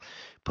interested, I'll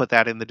put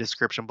that in the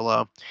description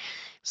below.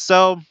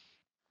 So,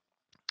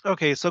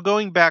 okay, so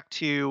going back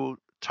to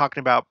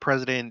talking about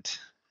President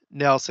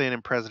Nelson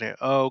and President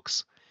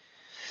Oaks,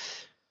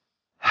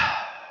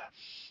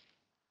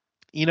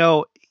 you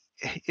know,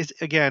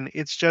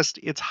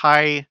 it's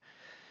high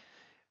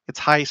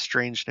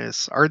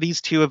strangeness. Are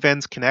these two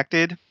events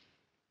connected?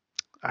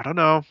 I don't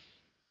know.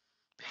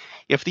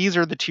 If these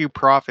are the two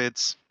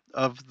prophets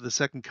of the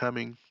second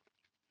coming,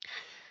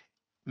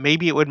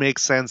 maybe it would make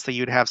sense that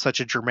you'd have such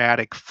a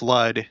dramatic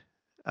flood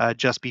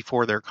just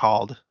before they're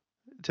called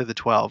to the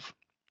 12.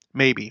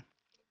 Maybe.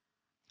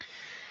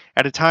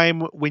 At a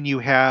time when you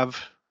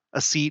have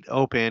a seat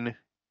open,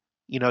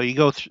 you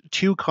go through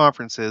two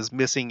conferences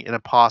missing an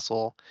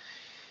apostle,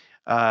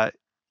 and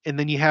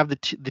then you have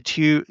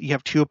you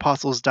have two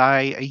apostles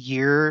die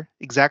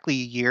exactly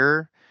a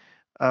year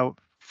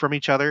from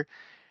each other.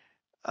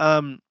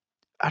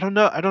 I don't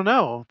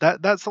know.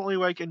 That's the only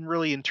way I can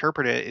really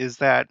interpret it, is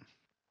that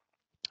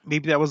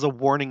maybe that was a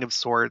warning of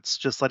sorts,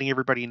 just letting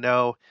everybody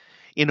know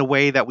in a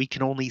way that we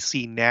can only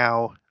see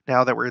now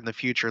that we're in the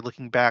future,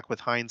 looking back with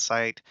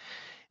hindsight,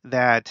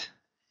 that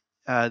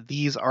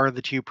these are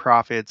the two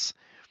prophets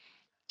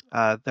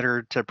that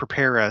are to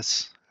prepare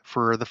us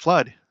for the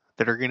flood,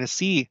 that are going to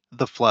see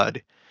the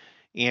flood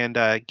and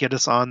get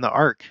us on the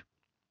ark.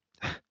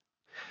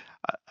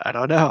 I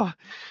don't know.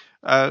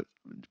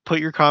 Put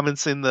your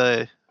comments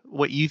in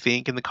what you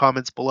think in the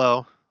comments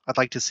below. I'd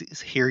like to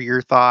hear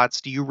your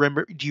thoughts. Do you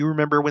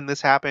remember when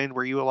this happened?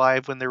 Were you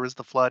alive when there was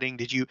the flooding?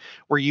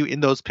 Were you in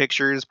those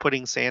pictures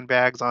putting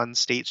sandbags on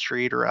State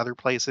Street or other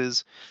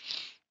places?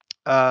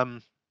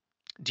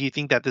 Do you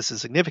think that this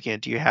is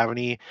significant? Do you have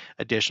any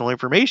additional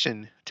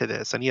information to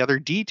this? Any other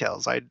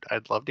details?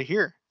 I'd love to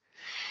hear.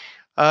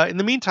 In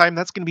the meantime,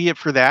 that's going to be it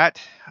for that.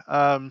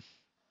 And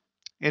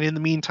in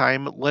the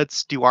meantime,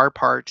 let's do our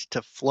part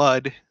to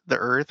flood the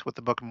earth with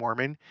the Book of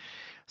Mormon.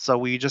 So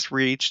we just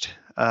reached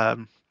a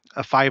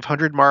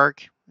 500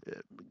 mark,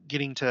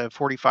 getting to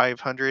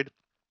 4,500.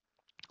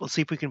 Let's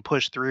see if we can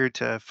push through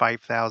to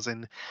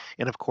 5,000,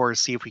 and of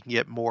course, see if we can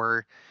get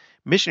more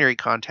missionary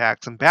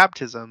contacts and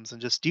baptisms,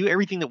 and just do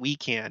everything that we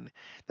can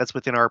that's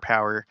within our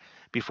power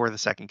before the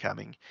second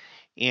coming.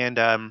 And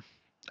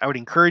I would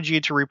encourage you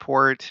to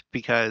report,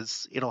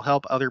 because it'll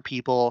help other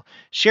people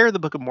share the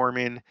Book of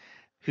Mormon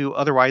who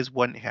otherwise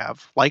wouldn't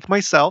have, like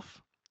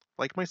myself.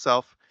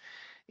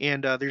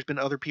 And there's been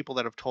other people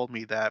that have told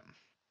me that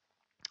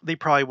they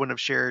probably wouldn't have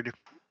shared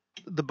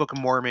the Book of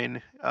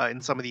Mormon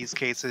in some of these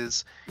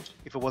cases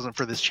if it wasn't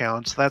for this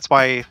challenge. So that's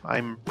why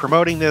I'm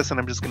promoting this, and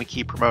I'm just going to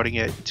keep promoting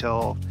it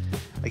until,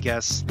 I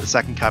guess, the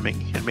second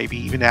coming, and maybe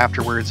even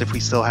afterwards if we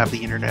still have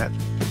the internet.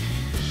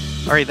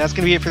 Alright, that's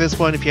going to be it for this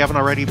one. If you haven't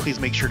already, please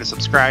make sure to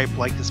subscribe,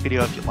 like this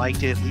video if you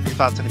liked it, leave your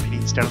thoughts and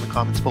opinions down in the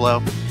comments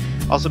below.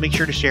 Also, make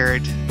sure to share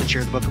it and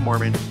share the Book of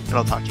Mormon, and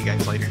I'll talk to you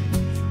guys later.